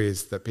story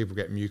is that people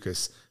get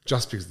mucus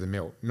just because of the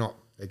milk, not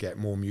they get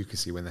more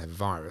mucusy when they have a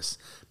virus,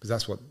 because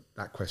that's what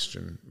that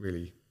question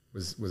really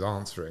was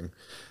answering.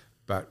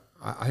 But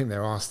I think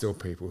there are still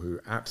people who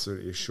are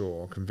absolutely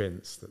sure,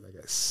 convinced that they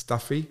get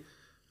stuffy,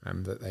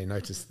 that they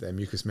notice that their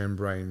mucous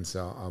membranes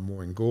are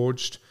more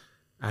engorged,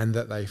 and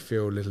that they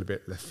feel a little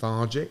bit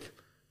lethargic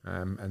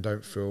and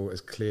don't feel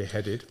as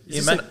clear-headed.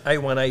 Is this an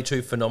A1,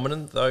 A2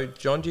 phenomenon, though,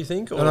 John, do you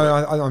think? Or?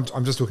 No,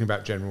 I'm just talking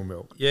about general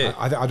milk. Yeah.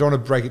 I don't want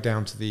to break it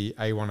down to the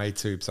A1,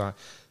 A2,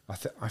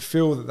 because I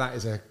feel that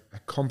is a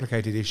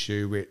complicated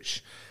issue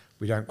which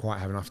we don't quite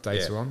have enough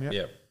data on yet.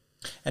 Yeah.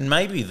 And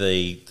maybe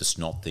the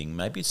snot thing,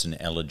 maybe it's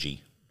an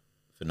allergy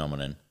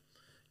phenomenon.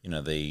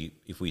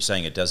 If we're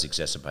saying it does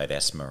exacerbate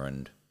asthma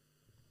and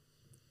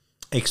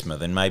eczema,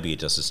 then maybe it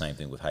does the same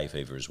thing with hay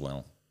fever as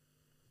well.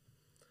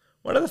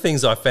 One of the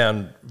things I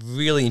found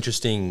really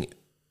interesting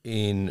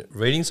in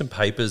reading some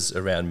papers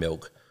around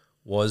milk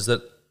was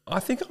that I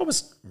think I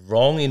was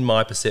wrong in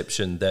my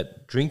perception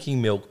that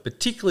drinking milk,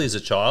 particularly as a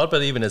child,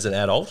 but even as an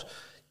adult,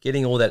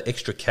 getting all that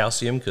extra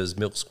calcium, because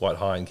milk's quite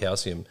high in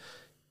calcium,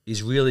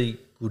 is really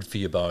good for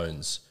your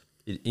bones.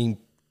 It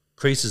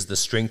increases the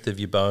strength of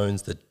your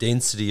bones, the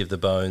density of the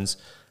bones,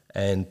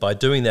 and by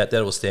doing that,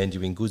 that will stand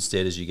you in good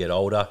stead as you get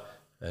older.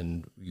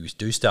 And you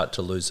do start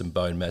to lose some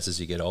bone mass as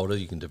you get older.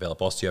 You can develop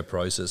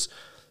osteoporosis.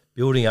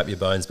 Building up your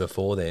bones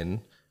before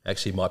then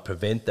actually might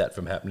prevent that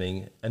from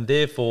happening, and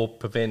therefore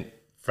prevent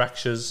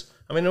fractures.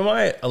 I mean, am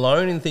I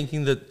alone in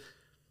thinking that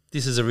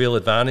this is a real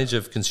advantage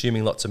of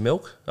consuming lots of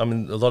milk? I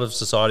mean, a lot of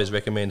societies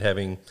recommend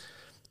having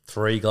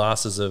 3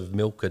 glasses of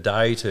milk a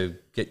day to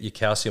get your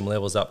calcium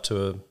levels up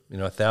to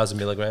 1,000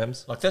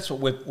 milligrams. Like, that's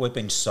what we've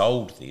been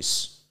sold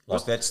this.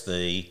 Like, that's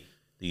the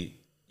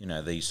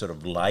sort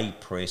of lay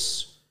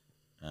press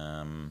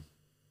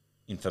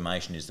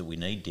information is that we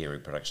need dairy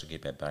products to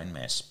keep our bone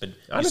mass. But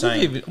I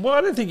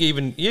don't think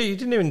even you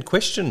didn't even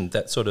question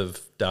that sort of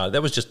data.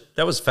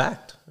 That was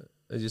fact,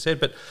 as you said.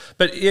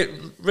 But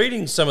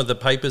reading some of the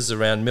papers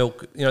around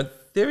milk,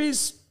 there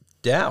is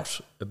doubt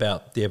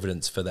about the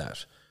evidence for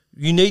that.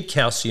 You need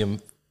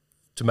calcium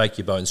to make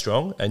your bones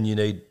strong, and you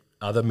need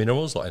other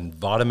minerals like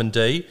vitamin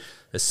D,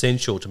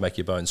 essential to make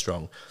your bones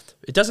strong.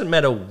 It doesn't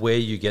matter where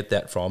you get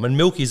that from, and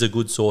milk is a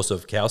good source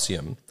of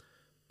calcium,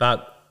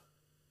 but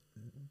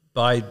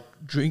by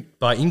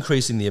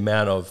increasing the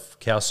amount of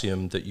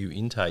calcium that you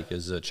intake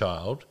as a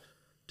child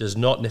does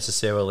not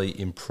necessarily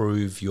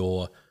improve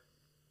your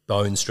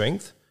bone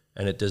strength,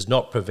 and it does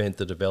not prevent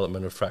the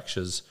development of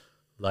fractures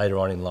later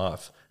on in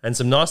life. And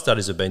some nice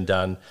studies have been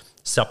done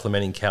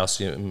supplementing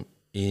calcium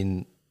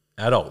in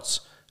adults.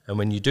 And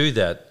when you do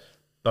that,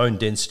 bone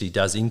density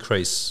does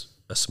increase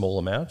a small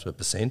amount,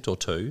 1% or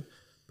 2%,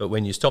 but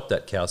when you stop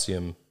that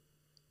calcium,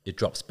 it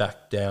drops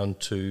back down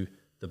to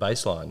the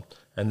baseline.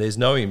 And there's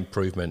no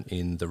improvement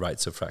in the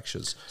rates of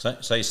fractures. So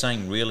you're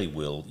saying, really,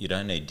 Will, you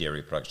don't need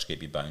dairy products to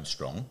keep your bones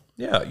strong?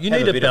 Yeah, you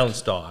need a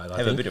balanced diet.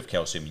 Have a bit of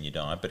calcium in your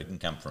diet, but it can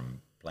come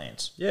from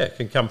plants. Yeah, it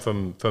can come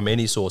from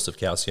any source of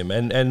calcium.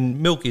 And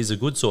milk is a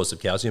good source of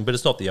calcium, but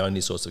it's not the only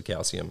source of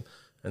calcium.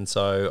 And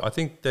so I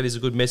think that is a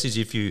good message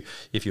if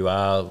you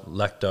are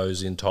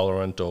lactose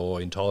intolerant or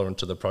intolerant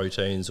to the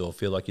proteins or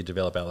feel like you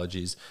develop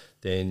allergies,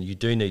 then you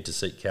do need to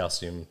seek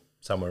calcium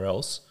somewhere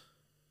else.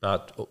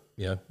 But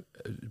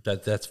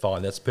that's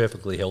fine. That's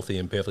perfectly healthy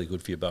and perfectly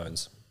good for your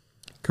bones.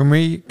 Can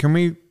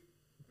we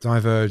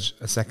diverge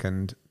a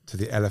second to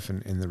the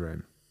elephant in the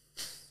room?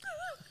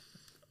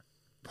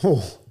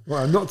 Well,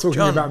 I'm not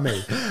talking about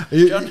me.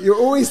 You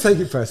always take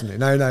it personally.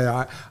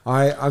 No.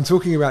 I'm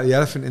talking about the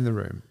elephant in the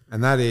room,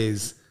 and that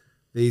is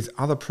these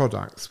other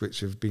products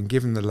which have been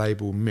given the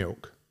label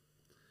milk,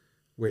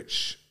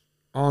 which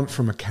aren't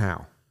from a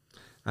cow.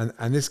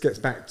 And this gets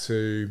back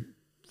to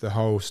the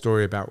whole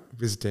story about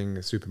visiting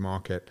a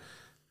supermarket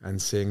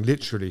and seeing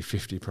literally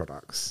 50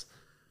 products.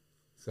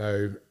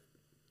 So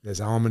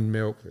there's almond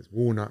milk, there's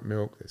walnut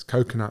milk, there's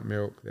coconut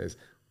milk, there's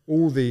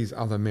all these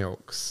other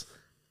milks.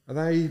 Are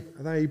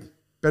they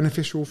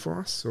beneficial for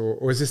us,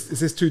 or is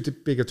this too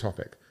big a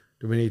topic?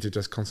 Do we need to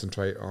just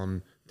concentrate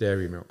on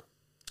dairy milk?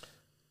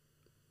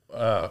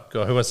 God,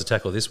 who wants to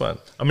tackle this one?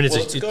 I mean,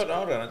 It's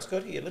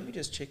got here. Let me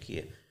just check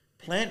here.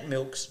 Plant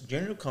milks,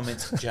 general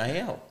comments,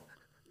 JL.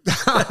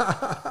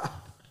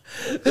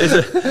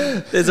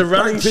 There's a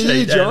running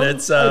sheet, John? and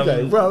it's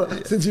okay. Well,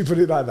 since you put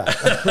it like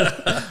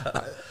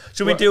that,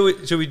 should we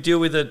deal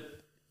with it?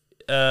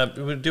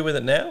 We'll deal with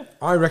it now.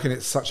 I reckon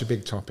it's such a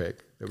big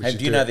topic that we should.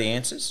 Do you know the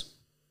answers?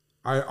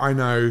 I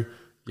know.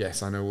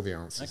 Yes, I know all the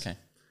answers. Okay,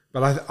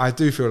 but I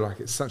do feel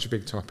like it's such a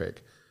big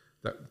topic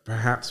that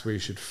perhaps we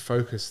should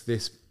focus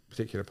this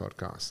particular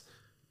podcast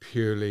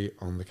purely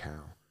on the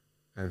cow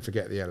and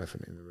forget the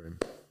elephant in the room.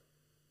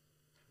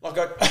 Like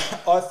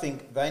I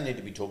think they need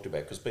to be talked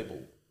about because people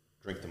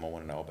drink them, I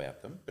want to know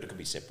about them, but it could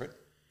be separate.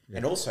 Yeah.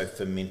 And also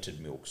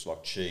fermented milks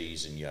like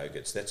cheese and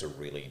yogurts. That's a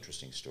really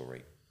interesting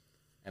story.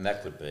 And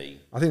that could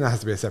be... I think that has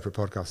to be a separate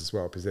podcast as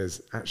well, because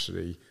there's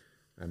actually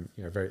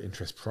very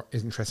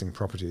interesting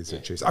properties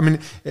of cheese. I mean,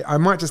 I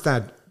might just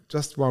add,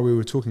 just while we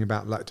were talking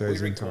about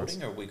lactose intolerance... Are we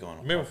recording or are we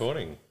gone? We're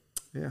recording.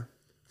 Yeah.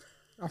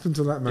 Up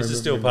until that moment... This is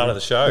still part of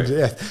the show.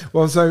 Yeah.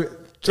 Well, so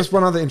just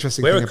one other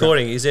interesting thing... We're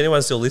recording. Is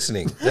anyone still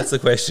listening? That's the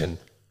question.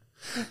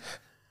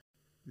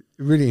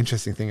 Really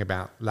interesting thing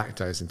about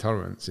lactose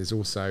intolerance is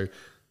also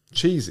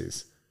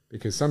cheeses,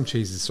 because some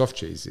cheeses, soft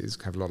cheeses,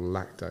 have a lot of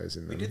lactose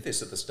in them. We did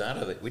this at the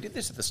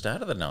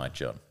start of the night,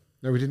 John.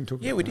 No, we didn't talk.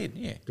 Yeah, we did.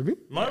 Yeah, did we?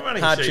 My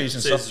running hard sheet cheese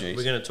and says soft cheese.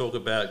 we're going to talk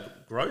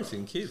about growth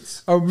in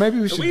kids. Oh, maybe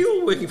we Are should. we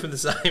all working from the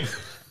same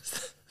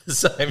the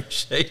same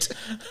sheet?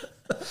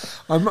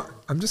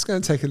 I'm just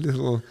going to take a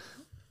little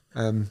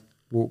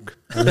walk.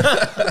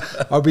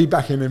 I'll be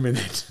back in a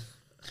minute.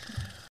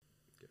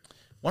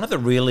 One of the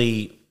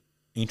really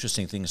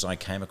interesting things I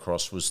came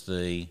across was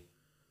the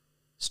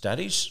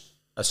studies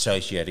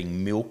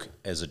associating milk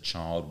as a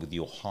child with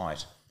your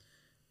height.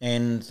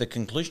 And the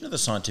conclusion of the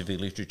scientific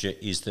literature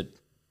is that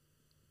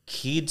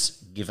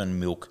kids given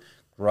milk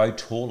grow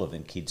taller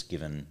than kids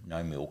given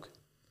no milk.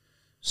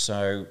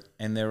 So,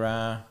 and there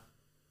are,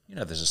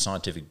 there's a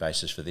scientific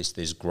basis for this.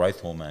 There's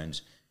growth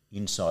hormones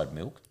inside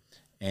milk.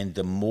 And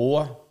the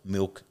more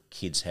milk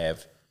kids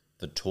have,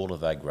 the taller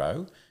they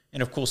grow.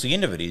 And of course, the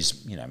end of it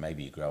is,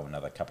 maybe you grow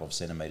another couple of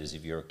centimetres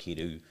if you're a kid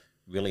who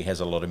really has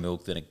a lot of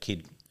milk than a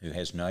kid who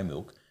has no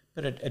milk.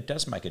 But it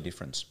does make a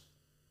difference.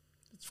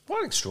 It's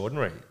quite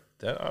extraordinary.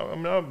 I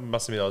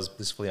must admit I was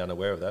blissfully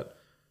unaware of that.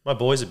 My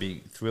boys would be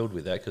thrilled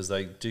with that because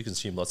they do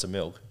consume lots of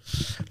milk.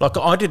 Like,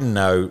 I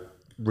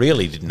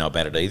really didn't know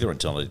about it either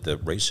until I did the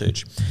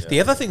research. Yeah. The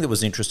other thing that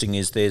was interesting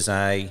is there's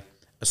a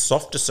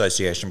soft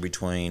association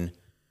between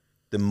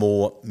the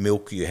more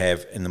milk you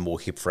have and the more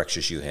hip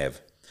fractures you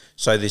have.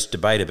 So this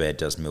debate about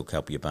does milk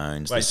help your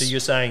bones? Wait, so you're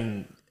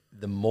saying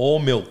the more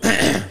milk,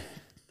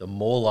 the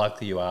more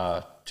likely you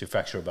are to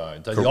fracture a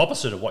bone. So the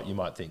opposite of what you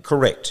might think.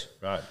 Correct.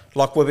 Right.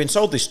 Like, we've been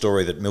sold this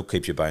story that milk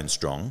keeps your bones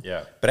strong.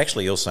 Yeah. But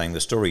actually you're saying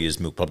the story is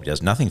milk probably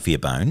does nothing for your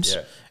bones. Yeah.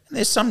 And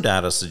there's some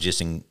data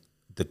suggesting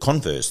the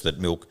converse, that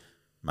milk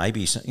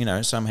maybe,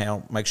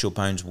 somehow makes your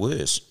bones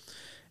worse.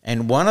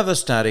 And one of the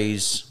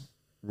studies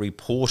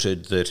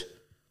reported that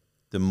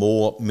the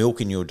more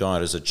milk in your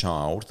diet as a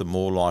child, the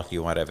more likely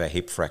you might have a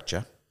hip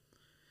fracture.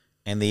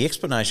 And the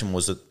explanation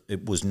was that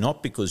it was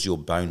not because your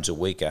bones are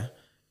weaker,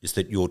 it's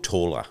that you're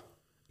taller.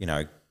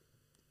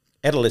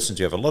 Adolescents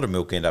who have a lot of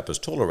milk end up as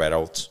taller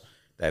adults.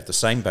 They have the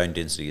same bone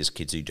density as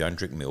kids who don't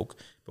drink milk.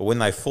 But when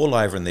they fall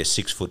over and they're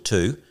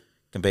 6'2"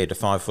 compared to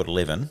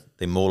 5'11",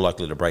 they're more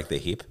likely to break their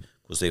hip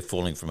because they're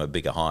falling from a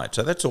bigger height.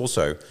 So that's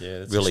also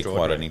really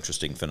quite an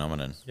interesting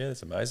phenomenon. Yeah,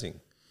 that's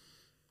amazing.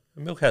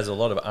 Milk has a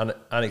lot of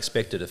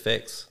unexpected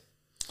effects.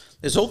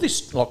 There's all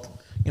this,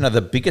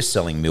 the biggest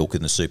selling milk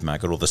in the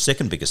supermarket, or the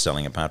second biggest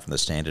selling apart from the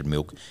standard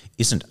milk,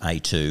 isn't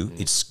A2,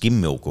 it's skim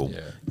milk or,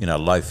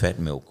 low-fat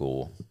milk.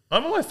 Or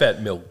I'm a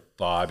low-fat milk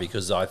buyer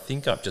because I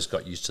think I've just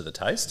got used to the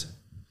taste.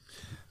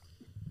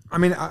 I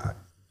mean, I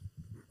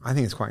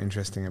think it's quite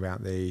interesting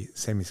about the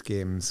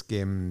semi-skimmed,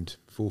 skimmed,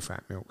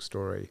 full-fat milk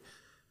story.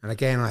 And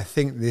again, I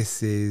think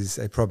this is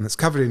a problem that's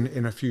covered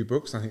in a few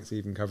books. I think it's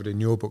even covered in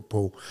your book,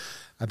 Paul,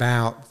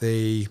 about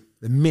the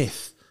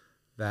myth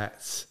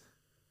that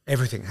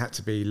everything had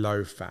to be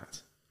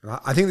low-fat. And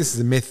I think this is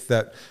a myth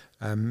that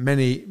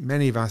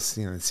many of us,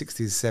 60s,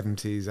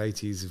 70s,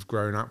 80s have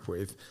grown up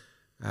with.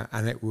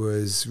 And it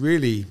was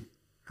really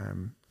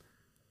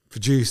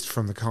produced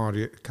from the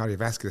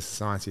Cardiovascular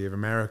Society of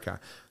America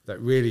that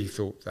really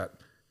thought that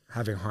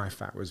having high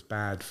fat was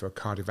bad for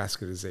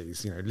cardiovascular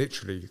disease.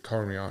 Literally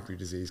coronary artery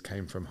disease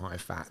came from high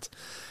fat.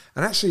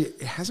 And actually,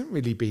 it hasn't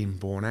really been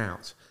borne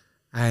out.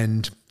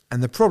 And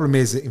the problem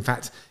is that, in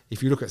fact,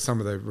 if you look at some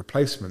of the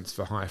replacements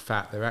for high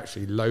fat, they're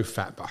actually low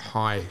fat but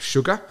high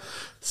sugar.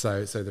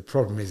 So the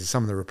problem is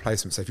some of the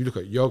replacements. So if you look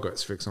at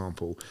yogurts, for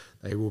example,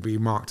 they will be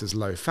marked as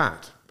low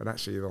fat, but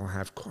actually they'll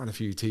have quite a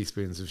few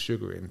teaspoons of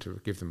sugar in to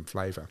give them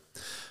flavour.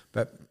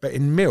 But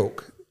in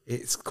milk,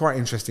 it's quite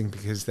interesting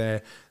because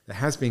there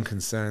has been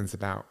concerns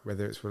about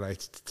whether it's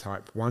related to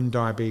type 1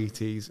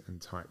 diabetes and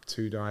type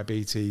 2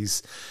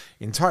 diabetes.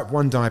 In type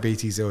 1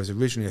 diabetes, there was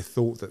originally a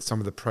thought that some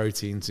of the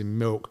proteins in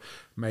milk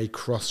may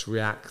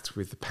cross-react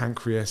with the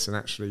pancreas and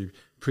actually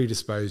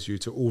predispose you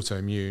to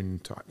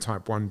autoimmune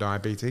type 1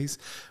 diabetes,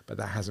 but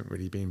that hasn't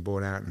really been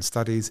borne out in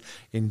studies.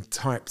 In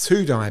type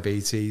 2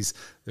 diabetes,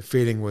 the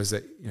feeling was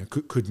that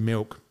could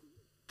milk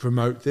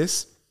promote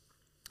this?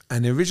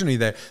 And originally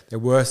there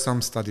were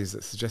some studies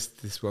that suggested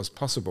this was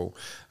possible,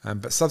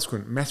 but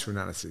subsequent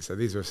meta-analysis, so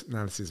these were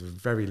analyses of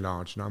very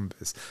large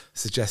numbers,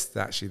 suggest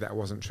that actually that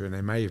wasn't true, and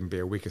there may even be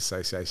a weak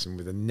association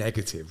with a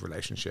negative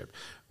relationship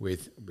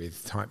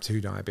with type 2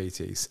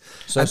 diabetes.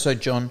 So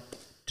John,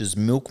 does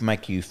milk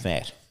make you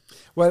fat?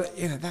 Well,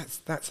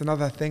 that's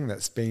another thing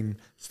that's been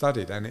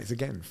studied, and it's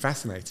again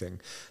fascinating.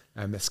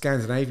 The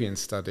Scandinavian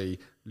study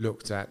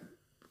looked at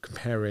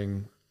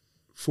comparing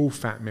full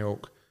fat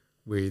milk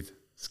with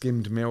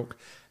skimmed milk.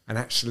 And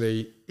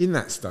actually, in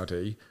that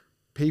study,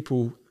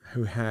 people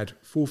who had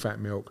full-fat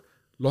milk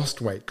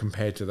lost weight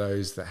compared to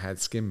those that had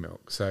skim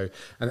milk. So,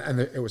 and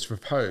it was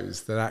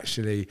proposed that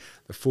actually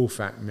the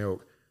full-fat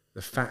milk,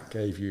 the fat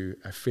gave you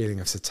a feeling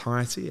of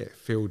satiety, it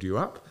filled you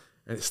up,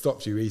 and it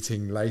stopped you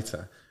eating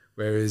later.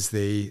 Whereas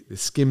the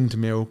skimmed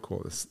milk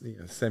or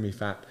the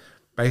semi-fat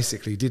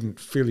basically didn't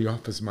fill you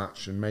up as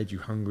much and made you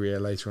hungrier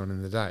later on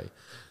in the day.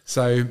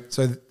 So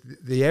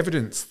the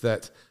evidence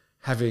that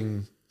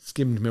having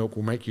skimmed milk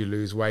will make you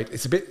lose weight,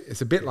 it's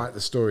a bit like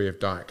the story of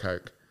Diet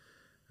Coke.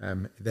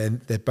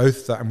 Then they're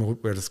both, and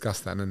we'll discuss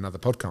that in another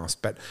podcast,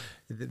 but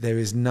there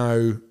is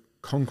no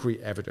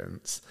concrete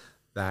evidence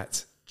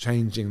that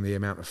changing the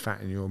amount of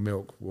fat in your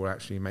milk will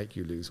actually make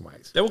you lose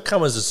weight. That will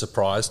come as a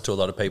surprise to a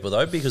lot of people,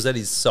 though, because that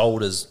is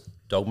sold as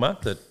dogma,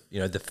 that,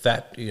 the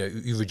fat,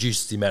 you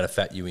reduce the amount of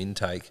fat you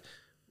intake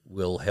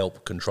will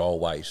help control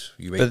weight.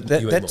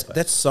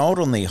 That's sold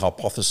on the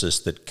hypothesis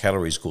that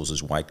calories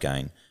causes weight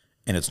gain,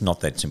 and it's not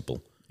that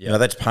simple. Yeah.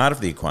 That's part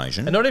of the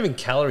equation. And not even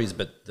calories,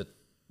 but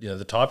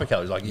the type of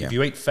calories. Like if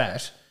you eat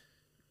fat,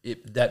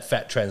 that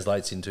fat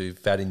translates into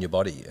fat in your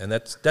body, and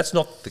that's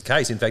not the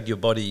case. In fact, your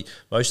body,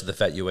 most of the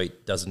fat you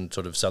eat doesn't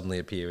sort of suddenly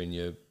appear in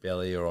your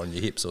belly or on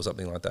your hips or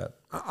something like that.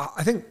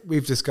 I think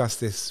we've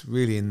discussed this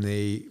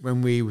really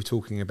when we were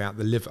talking about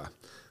the liver.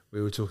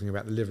 We were talking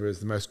about the liver as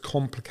the most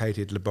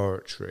complicated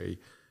laboratory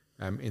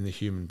in the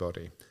human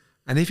body.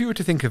 And if you were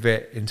to think of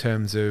it in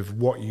terms of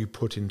what you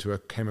put into a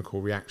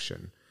chemical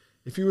reaction,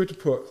 if you were to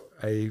put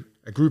a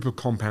group of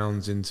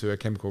compounds into a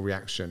chemical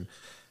reaction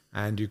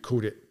and you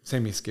called it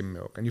semi-skim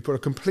milk, and you put a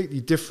completely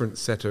different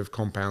set of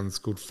compounds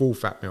called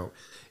full-fat milk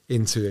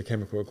into a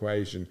chemical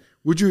equation,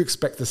 would you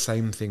expect the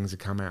same thing to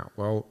come out?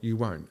 Well, you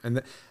won't.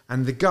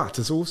 And the gut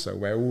is also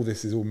where all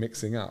this is all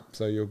mixing up.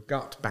 So your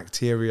gut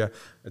bacteria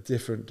are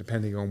different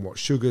depending on what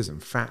sugars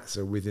and fats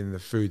are within the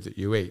food that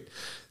you eat.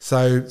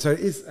 So it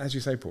is, as you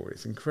say, Paul,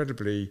 it's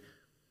incredibly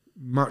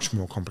much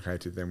more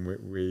complicated than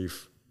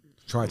we've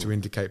tried to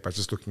indicate by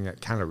just looking at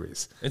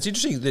calories. It's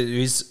interesting that there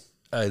is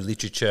a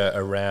literature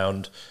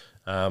around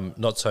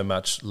not so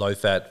much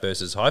low-fat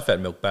versus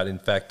high-fat milk, but in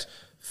fact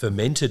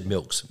fermented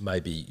milks may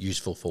be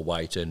useful for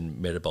weight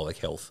and metabolic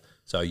health.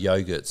 So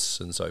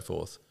yogurts and so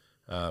forth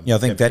I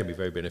think that can be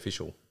very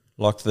beneficial.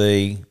 Like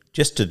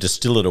just to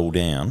distill it all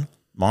down,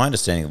 my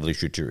understanding of the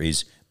literature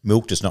is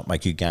milk does not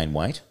make you gain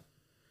weight.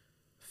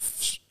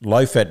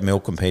 Low-fat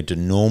milk compared to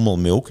normal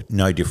milk,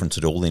 no difference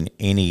at all in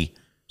any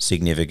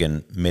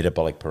significant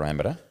metabolic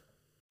parameter.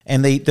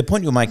 And the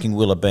point you're making,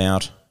 Will,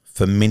 about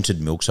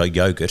fermented milk, so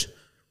yogurt,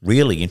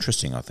 really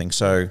interesting, I think.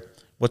 So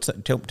what's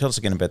that? Tell us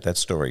again about that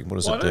story. What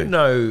does it do? I don't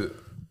know.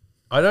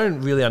 I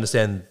don't really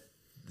understand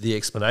the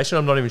explanation.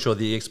 I'm not even sure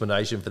the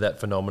explanation for that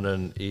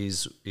phenomenon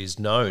is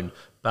known.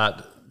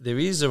 But there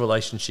is a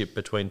relationship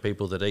between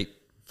people that eat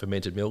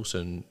fermented milks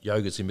and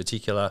yogurts in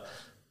particular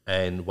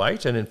and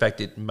weight. And in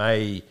fact, it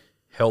may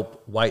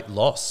help weight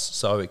loss.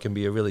 So it can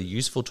be a really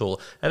useful tool.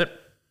 And it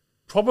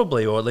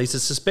probably, or at least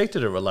it's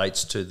suspected, it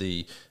relates to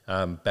the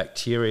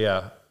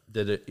bacteria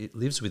that it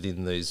lives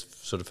within these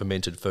sort of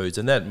fermented foods,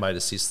 and that might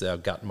assist our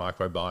gut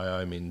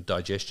microbiome in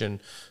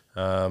digestion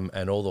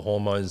and all the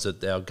hormones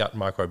that our gut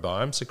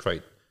microbiome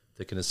secrete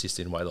that can assist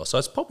in weight loss. So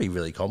it's probably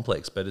really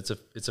complex, but it's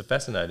a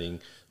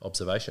fascinating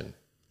observation.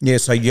 Yeah,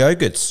 so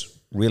yogurts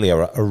really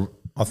are,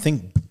 I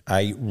think,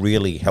 a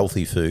really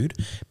healthy food.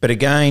 But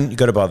again, you've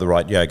got to buy the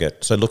right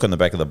yogurt. So look on the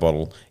back of the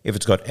bottle. If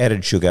it's got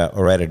added sugar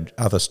or added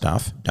other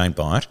stuff, don't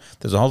buy it.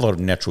 There's a whole lot of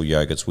natural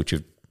yogurts which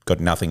have got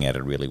nothing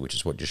added really, which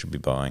is what you should be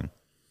buying.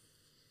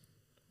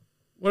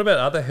 What about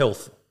other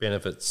health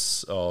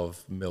benefits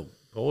of milk?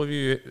 Paul, have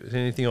you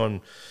anything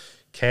on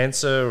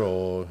cancer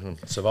or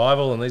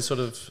survival and these sort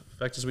of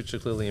factors which are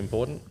clearly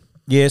important?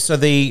 Yeah, so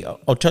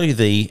I'll tell you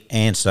the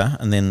answer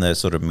and then the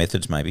sort of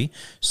methods maybe.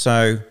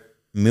 So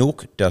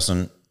milk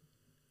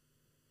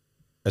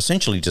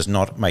essentially does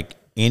not make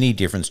any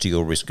difference to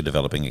your risk of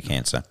developing a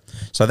cancer.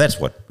 So that's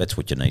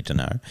what you need to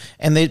know.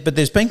 But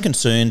there's been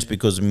concerns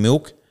because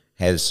milk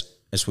has,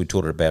 as we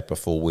talked about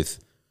before, if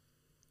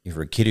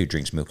you're a kid who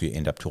drinks milk, you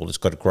end up tall. It's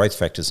got growth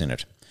factors in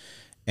it.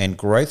 And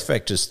growth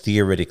factors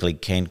theoretically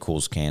can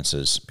cause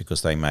cancers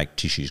because they make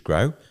tissues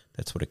grow.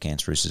 That's what a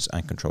cancer is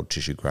uncontrolled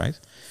tissue growth.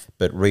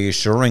 But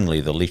reassuringly,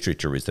 the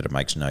literature is that it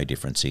makes no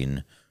difference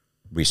in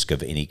risk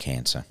of any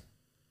cancer.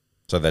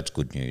 So that's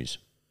good news.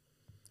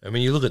 I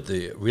mean, you look at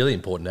the really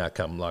important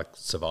outcome like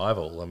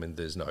survival. I mean,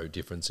 there's no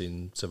difference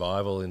in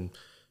survival in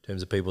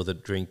terms of people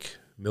that drink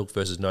milk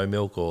versus no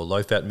milk or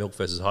low-fat milk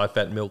versus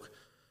high-fat milk.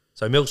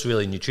 So milk's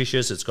really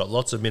nutritious. It's got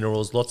lots of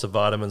minerals, lots of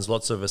vitamins,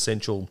 lots of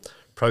essential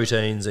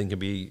proteins, and can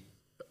be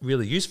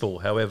really useful.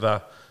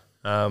 However,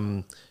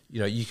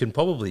 you can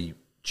probably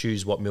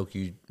choose what milk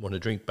you want to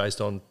drink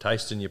based on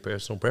taste and your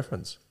personal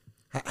preference.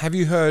 Have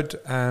you heard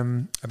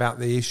about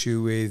the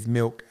issue with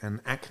milk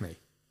and acne?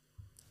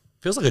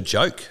 Feels like a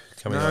joke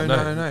coming out.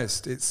 No.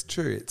 It's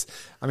true.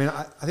 I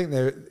think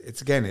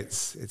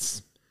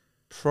it's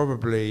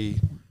probably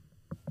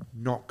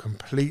not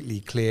completely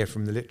clear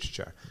from the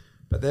literature,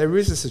 But there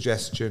is a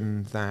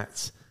suggestion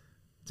that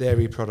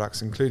dairy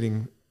products,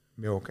 including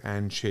milk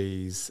and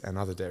cheese and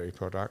other dairy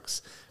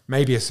products,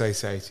 may be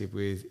associated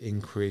with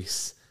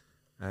increased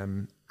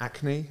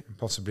acne and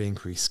possibly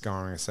increased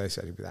scarring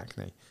associated with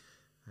acne.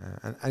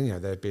 And you know,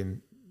 there have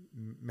been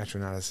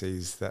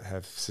meta-analyses that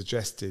have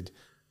suggested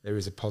there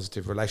is a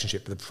positive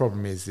relationship, but the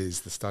problem is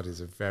the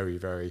studies are very,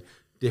 very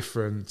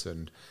different,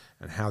 and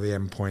how the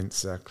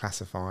endpoints are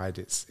classified,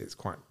 it's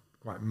quite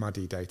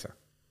muddy data.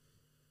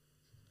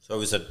 So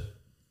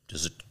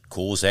does it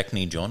cause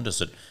acne, John?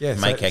 Does it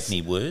make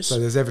acne worse? So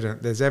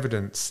there's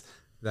evidence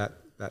that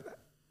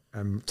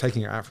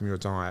taking it out from your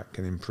diet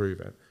can improve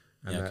it,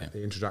 and that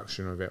the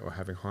introduction of it or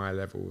having higher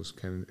levels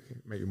can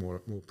make you more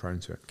prone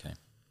to it. Okay.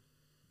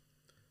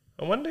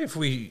 I wonder if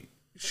we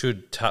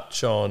should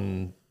touch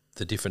on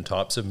the different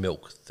types of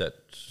milk that,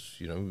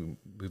 you know,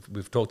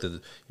 we've talked that,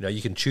 you know,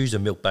 you can choose a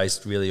milk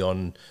based really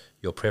on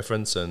your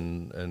preference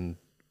and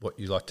what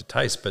you like to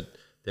taste, but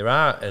there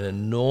are an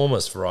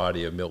enormous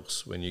variety of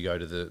milks when you go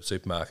to the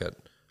supermarket.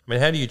 I mean,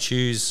 how do you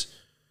choose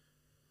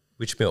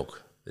which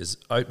milk? There's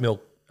oat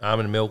milk,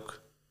 almond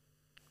milk,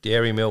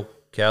 dairy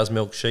milk, cow's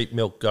milk, sheep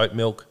milk, goat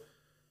milk,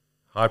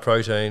 high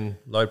protein,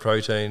 low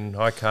protein,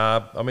 high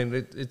carb. I mean,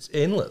 it's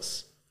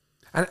endless.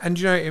 And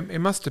you know, it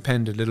must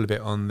depend a little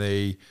bit on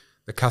the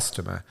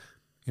customer.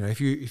 You know, if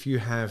you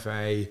have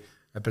a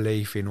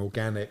belief in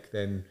organic,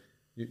 then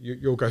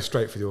you'll go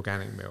straight for the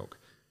organic milk.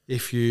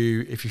 If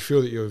you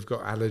feel that you've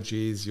got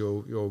allergies,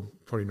 you're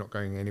probably not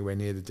going anywhere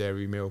near the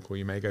dairy milk, or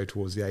you may go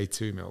towards the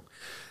A2 milk.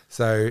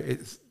 So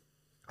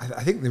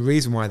I think the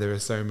reason why there are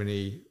so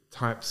many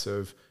types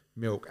of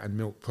milk and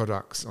milk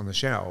products on the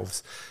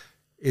shelves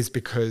is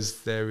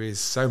because there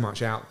is so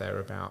much out there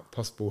about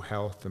possible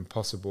health and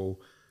possible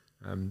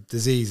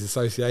disease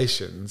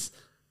associations,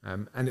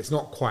 and it's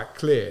not quite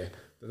clear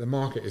that the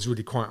market is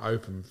really quite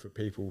open for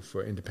people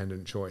for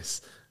independent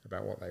choice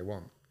about what they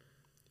want.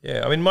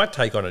 Yeah, I mean, my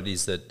take on it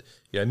is that,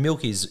 you know,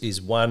 milk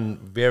is one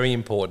very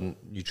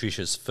important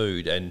nutritious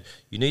food, and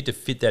you need to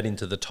fit that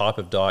into the type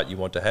of diet you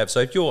want to have.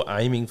 So if you're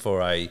aiming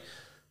for a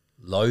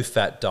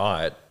low-fat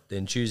diet,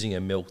 then choosing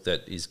a milk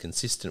that is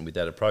consistent with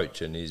that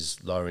approach and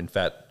is lower in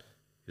fat,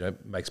 you know,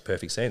 makes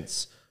perfect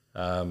sense.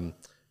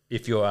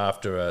 If you're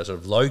after a sort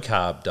of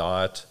low-carb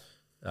diet,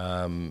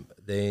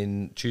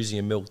 then choosing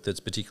a milk that's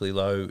particularly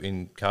low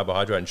in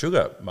carbohydrate and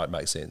sugar might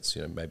make sense.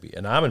 You know, maybe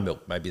an almond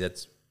milk, maybe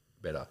that's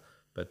better.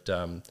 But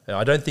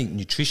I don't think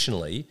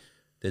nutritionally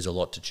there's a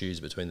lot to choose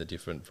between the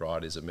different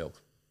varieties of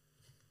milk.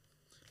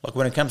 Like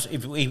when it comes,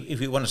 if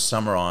we want to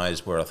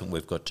summarise where I think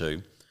we've got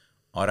to,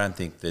 I don't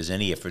think there's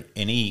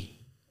any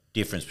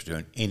difference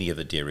between any of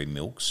the dairy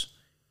milks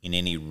in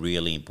any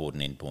really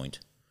important endpoint.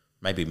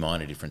 Maybe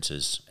minor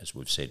differences, as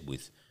we've said,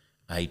 with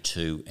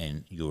A2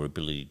 and your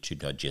ability to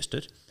digest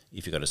it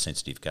if you've got a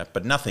sensitive gut,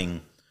 but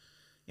nothing,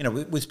 you know,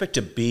 with respect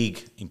to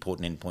big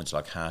important endpoints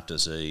like heart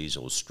disease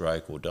or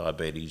stroke or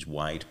diabetes,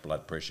 weight,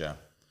 blood pressure,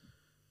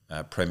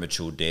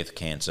 premature death,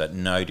 cancer,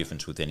 no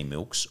difference with any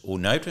milks, or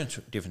no difference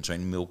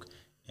between milk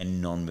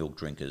and non-milk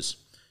drinkers.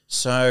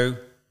 So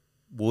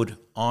would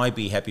I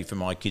be happy for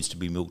my kids to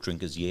be milk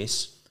drinkers?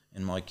 Yes.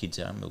 And my kids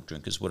are milk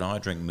drinkers. Would I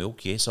drink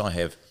milk? Yes, I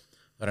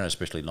don't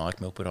especially like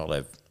milk, but I'll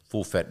have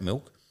full-fat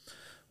milk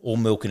or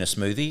milk in a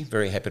smoothie.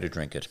 Very happy to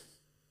drink it.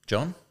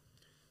 John?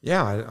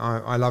 Yeah,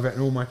 I love it,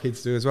 and all my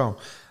kids do as well.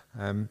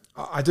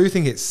 I do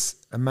think it's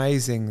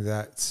amazing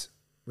that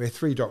we're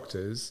three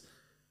doctors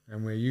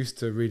and we're used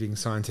to reading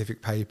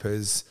scientific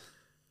papers,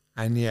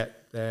 and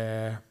yet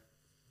there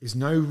is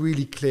no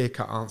really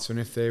clear-cut answer. And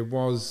if there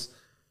was,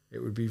 it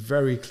would be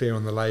very clear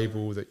on the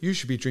label that you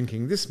should be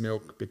drinking this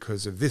milk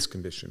because of this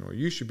condition, or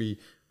you should be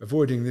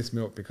avoiding this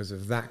milk because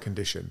of that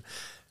condition.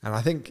 And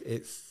I think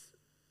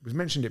we've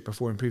mentioned it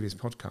before in previous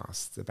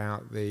podcasts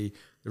about the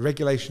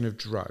regulation of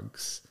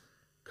drugs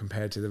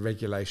compared to the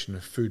regulation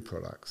of food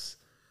products.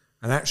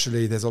 And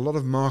actually, there's a lot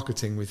of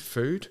marketing with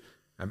food,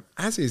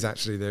 as is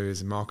actually there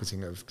is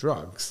marketing of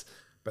drugs,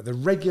 but the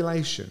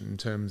regulation in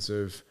terms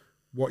of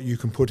what you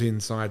can put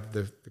inside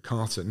the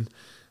carton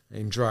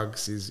in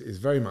drugs is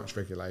very much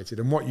regulated,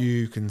 and what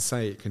you can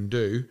say it can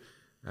do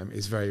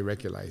is very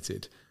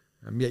regulated.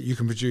 Yet you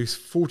can produce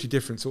 40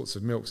 different sorts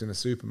of milks in a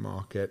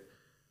supermarket,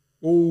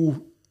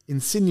 all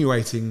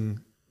insinuating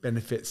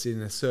benefits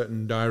in a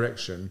certain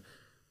direction,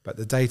 but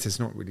the data's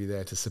not really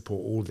there to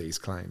support all these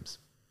claims.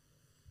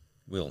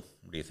 Will,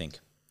 what do you think?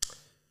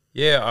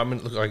 Yeah, I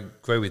mean, look, I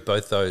agree with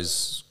both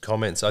those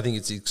comments. I think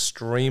it's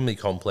extremely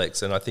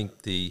complex, and I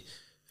think the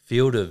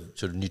field of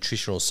sort of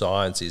nutritional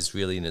science is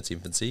really in its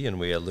infancy, and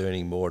we are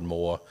learning more and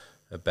more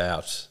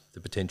about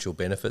the potential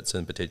benefits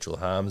and potential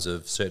harms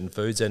of certain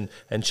foods, and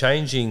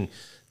changing,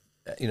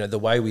 you know, the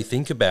way we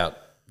think about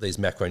these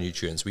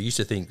macronutrients. We used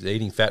to think that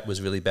eating fat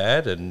was really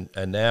bad,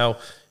 and now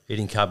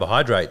eating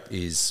carbohydrate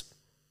is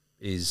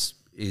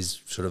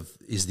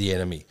the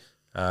enemy.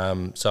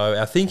 So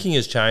our thinking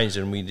has changed,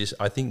 and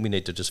I think we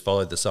need to just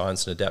follow the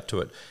science and adapt to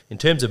it. In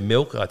terms of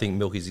milk, I think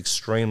milk is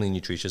extremely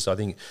nutritious. I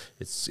think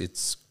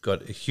it's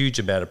got a huge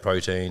amount of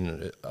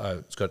protein.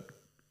 It's got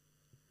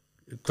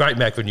great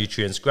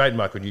macronutrients, great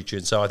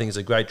micronutrients. So I think it's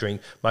a great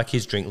drink. My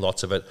kids drink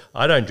lots of it.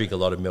 I don't drink a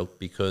lot of milk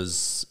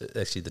because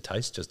actually the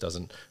taste just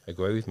doesn't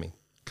agree with me.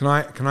 Can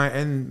I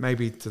end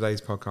maybe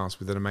today's podcast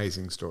with an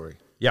amazing story?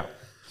 Yeah.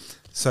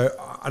 So,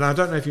 and I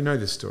don't know if you know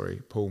this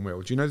story, Paul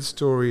Mill. Do you know the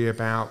story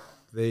about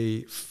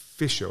the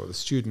Fisher or the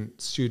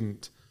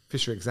student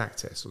Fisher exact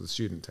test or the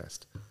student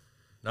test?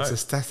 No. It's a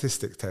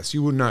statistic test.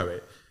 You will know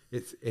it.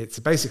 It's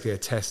basically a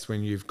test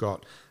when you've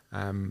got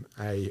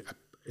either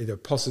a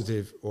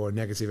positive or a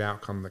negative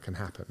outcome that can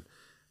happen.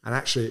 And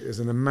actually, there's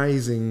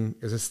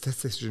a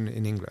statistician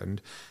in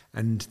England,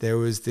 and there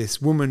was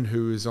this woman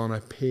who was on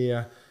a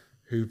peer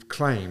who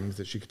claimed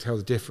that she could tell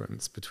the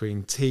difference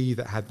between tea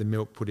that had the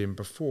milk put in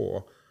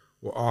before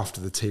or after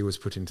the tea was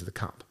put into the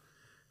cup.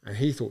 And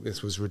he thought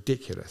this was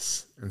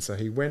ridiculous. And so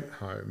he went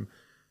home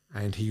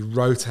and he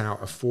wrote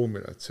out a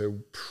formula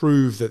to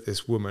prove that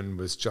this woman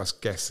was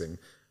just guessing,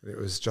 that it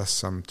was just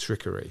some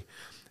trickery.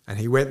 And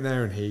he went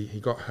there and he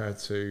got her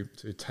to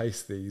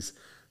taste these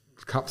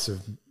cups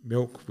of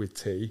milk with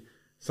tea.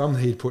 Some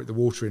he'd put the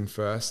water in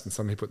first and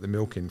some he'd put the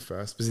milk in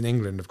first. Because in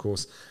England, of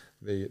course,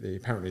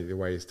 apparently the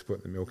way is to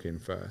put the milk in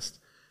first.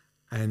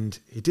 And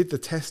he did the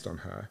test on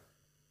her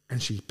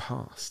and she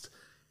passed.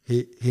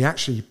 He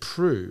actually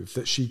proved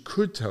that she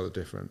could tell the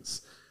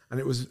difference. And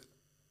it was,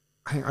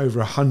 I think, over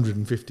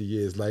 150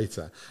 years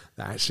later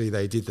that actually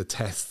they did the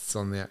tests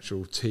on the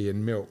actual tea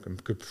and milk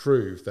and could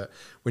prove that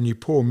when you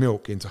pour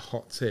milk into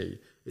hot tea,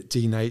 it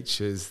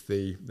denatures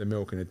the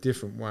milk in a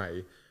different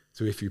way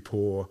to if you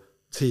pour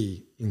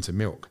tea into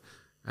milk.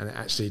 And it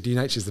actually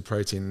denatures the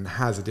protein and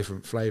has a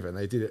different flavour. And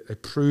they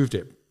proved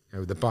it.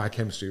 The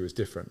biochemistry was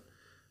different.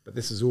 But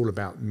this is all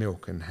about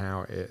milk and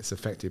how it's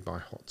affected by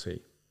hot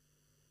tea.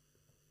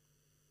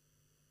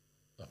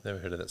 I've never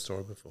heard of that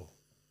story before.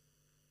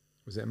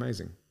 Was it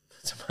amazing?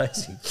 It's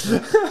amazing.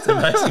 It's an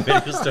amazing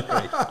medical story.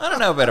 I don't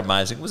know about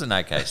amazing. It was an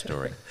okay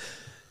story.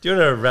 Do you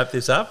want to wrap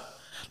this up?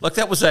 Look,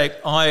 that was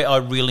I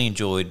really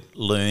enjoyed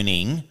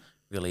learning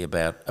really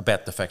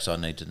about the facts I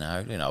need to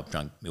know. I've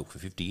drunk milk for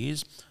 50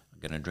 years. I'm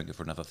going to drink it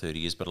for another 30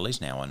 years, but at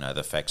least now I know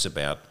the facts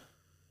about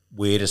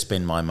where to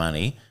spend my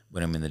money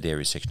when I'm in the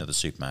dairy section of the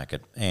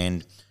supermarket.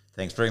 And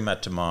thanks very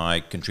much to my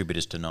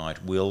contributors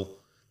tonight. Will.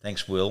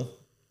 Thanks, Will.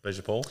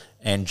 Pleasure, Paul.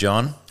 And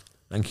John.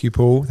 Thank you,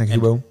 Paul. Thank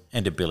you, Will.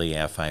 And to Billy,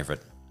 our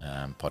favourite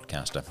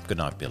podcaster. Good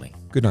night, Billy.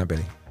 Good night,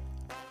 Billy.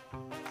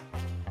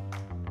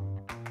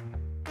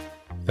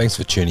 Thanks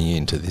for tuning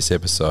in to this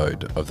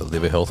episode of the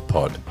Liver Health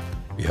Pod.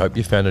 We hope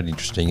you found it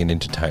interesting and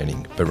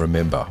entertaining. But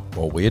remember,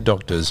 while we are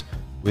doctors,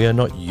 we are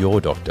not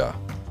your doctor.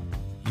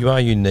 You are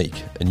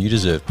unique and you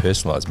deserve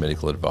personalised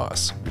medical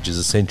advice, which is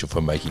essential for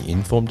making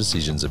informed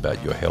decisions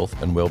about your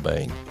health and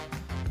well-being.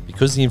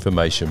 Because the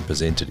information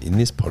presented in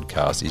this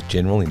podcast is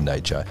general in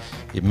nature,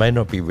 it may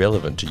not be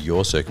relevant to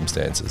your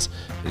circumstances.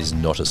 It is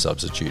not a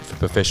substitute for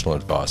professional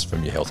advice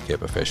from your healthcare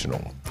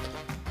professional.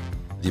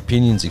 The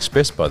opinions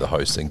expressed by the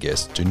hosts and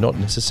guests do not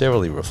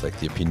necessarily reflect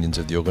the opinions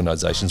of the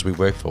organisations we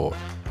work for.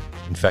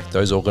 In fact,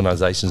 those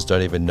organisations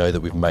don't even know that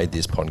we've made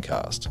this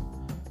podcast.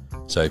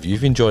 So if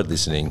you've enjoyed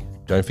listening,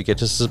 don't forget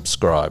to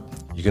subscribe.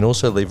 You can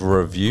also leave a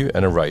review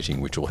and a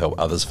rating, which will help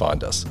others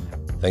find us.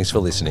 Thanks for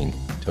listening.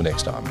 Till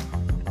next time.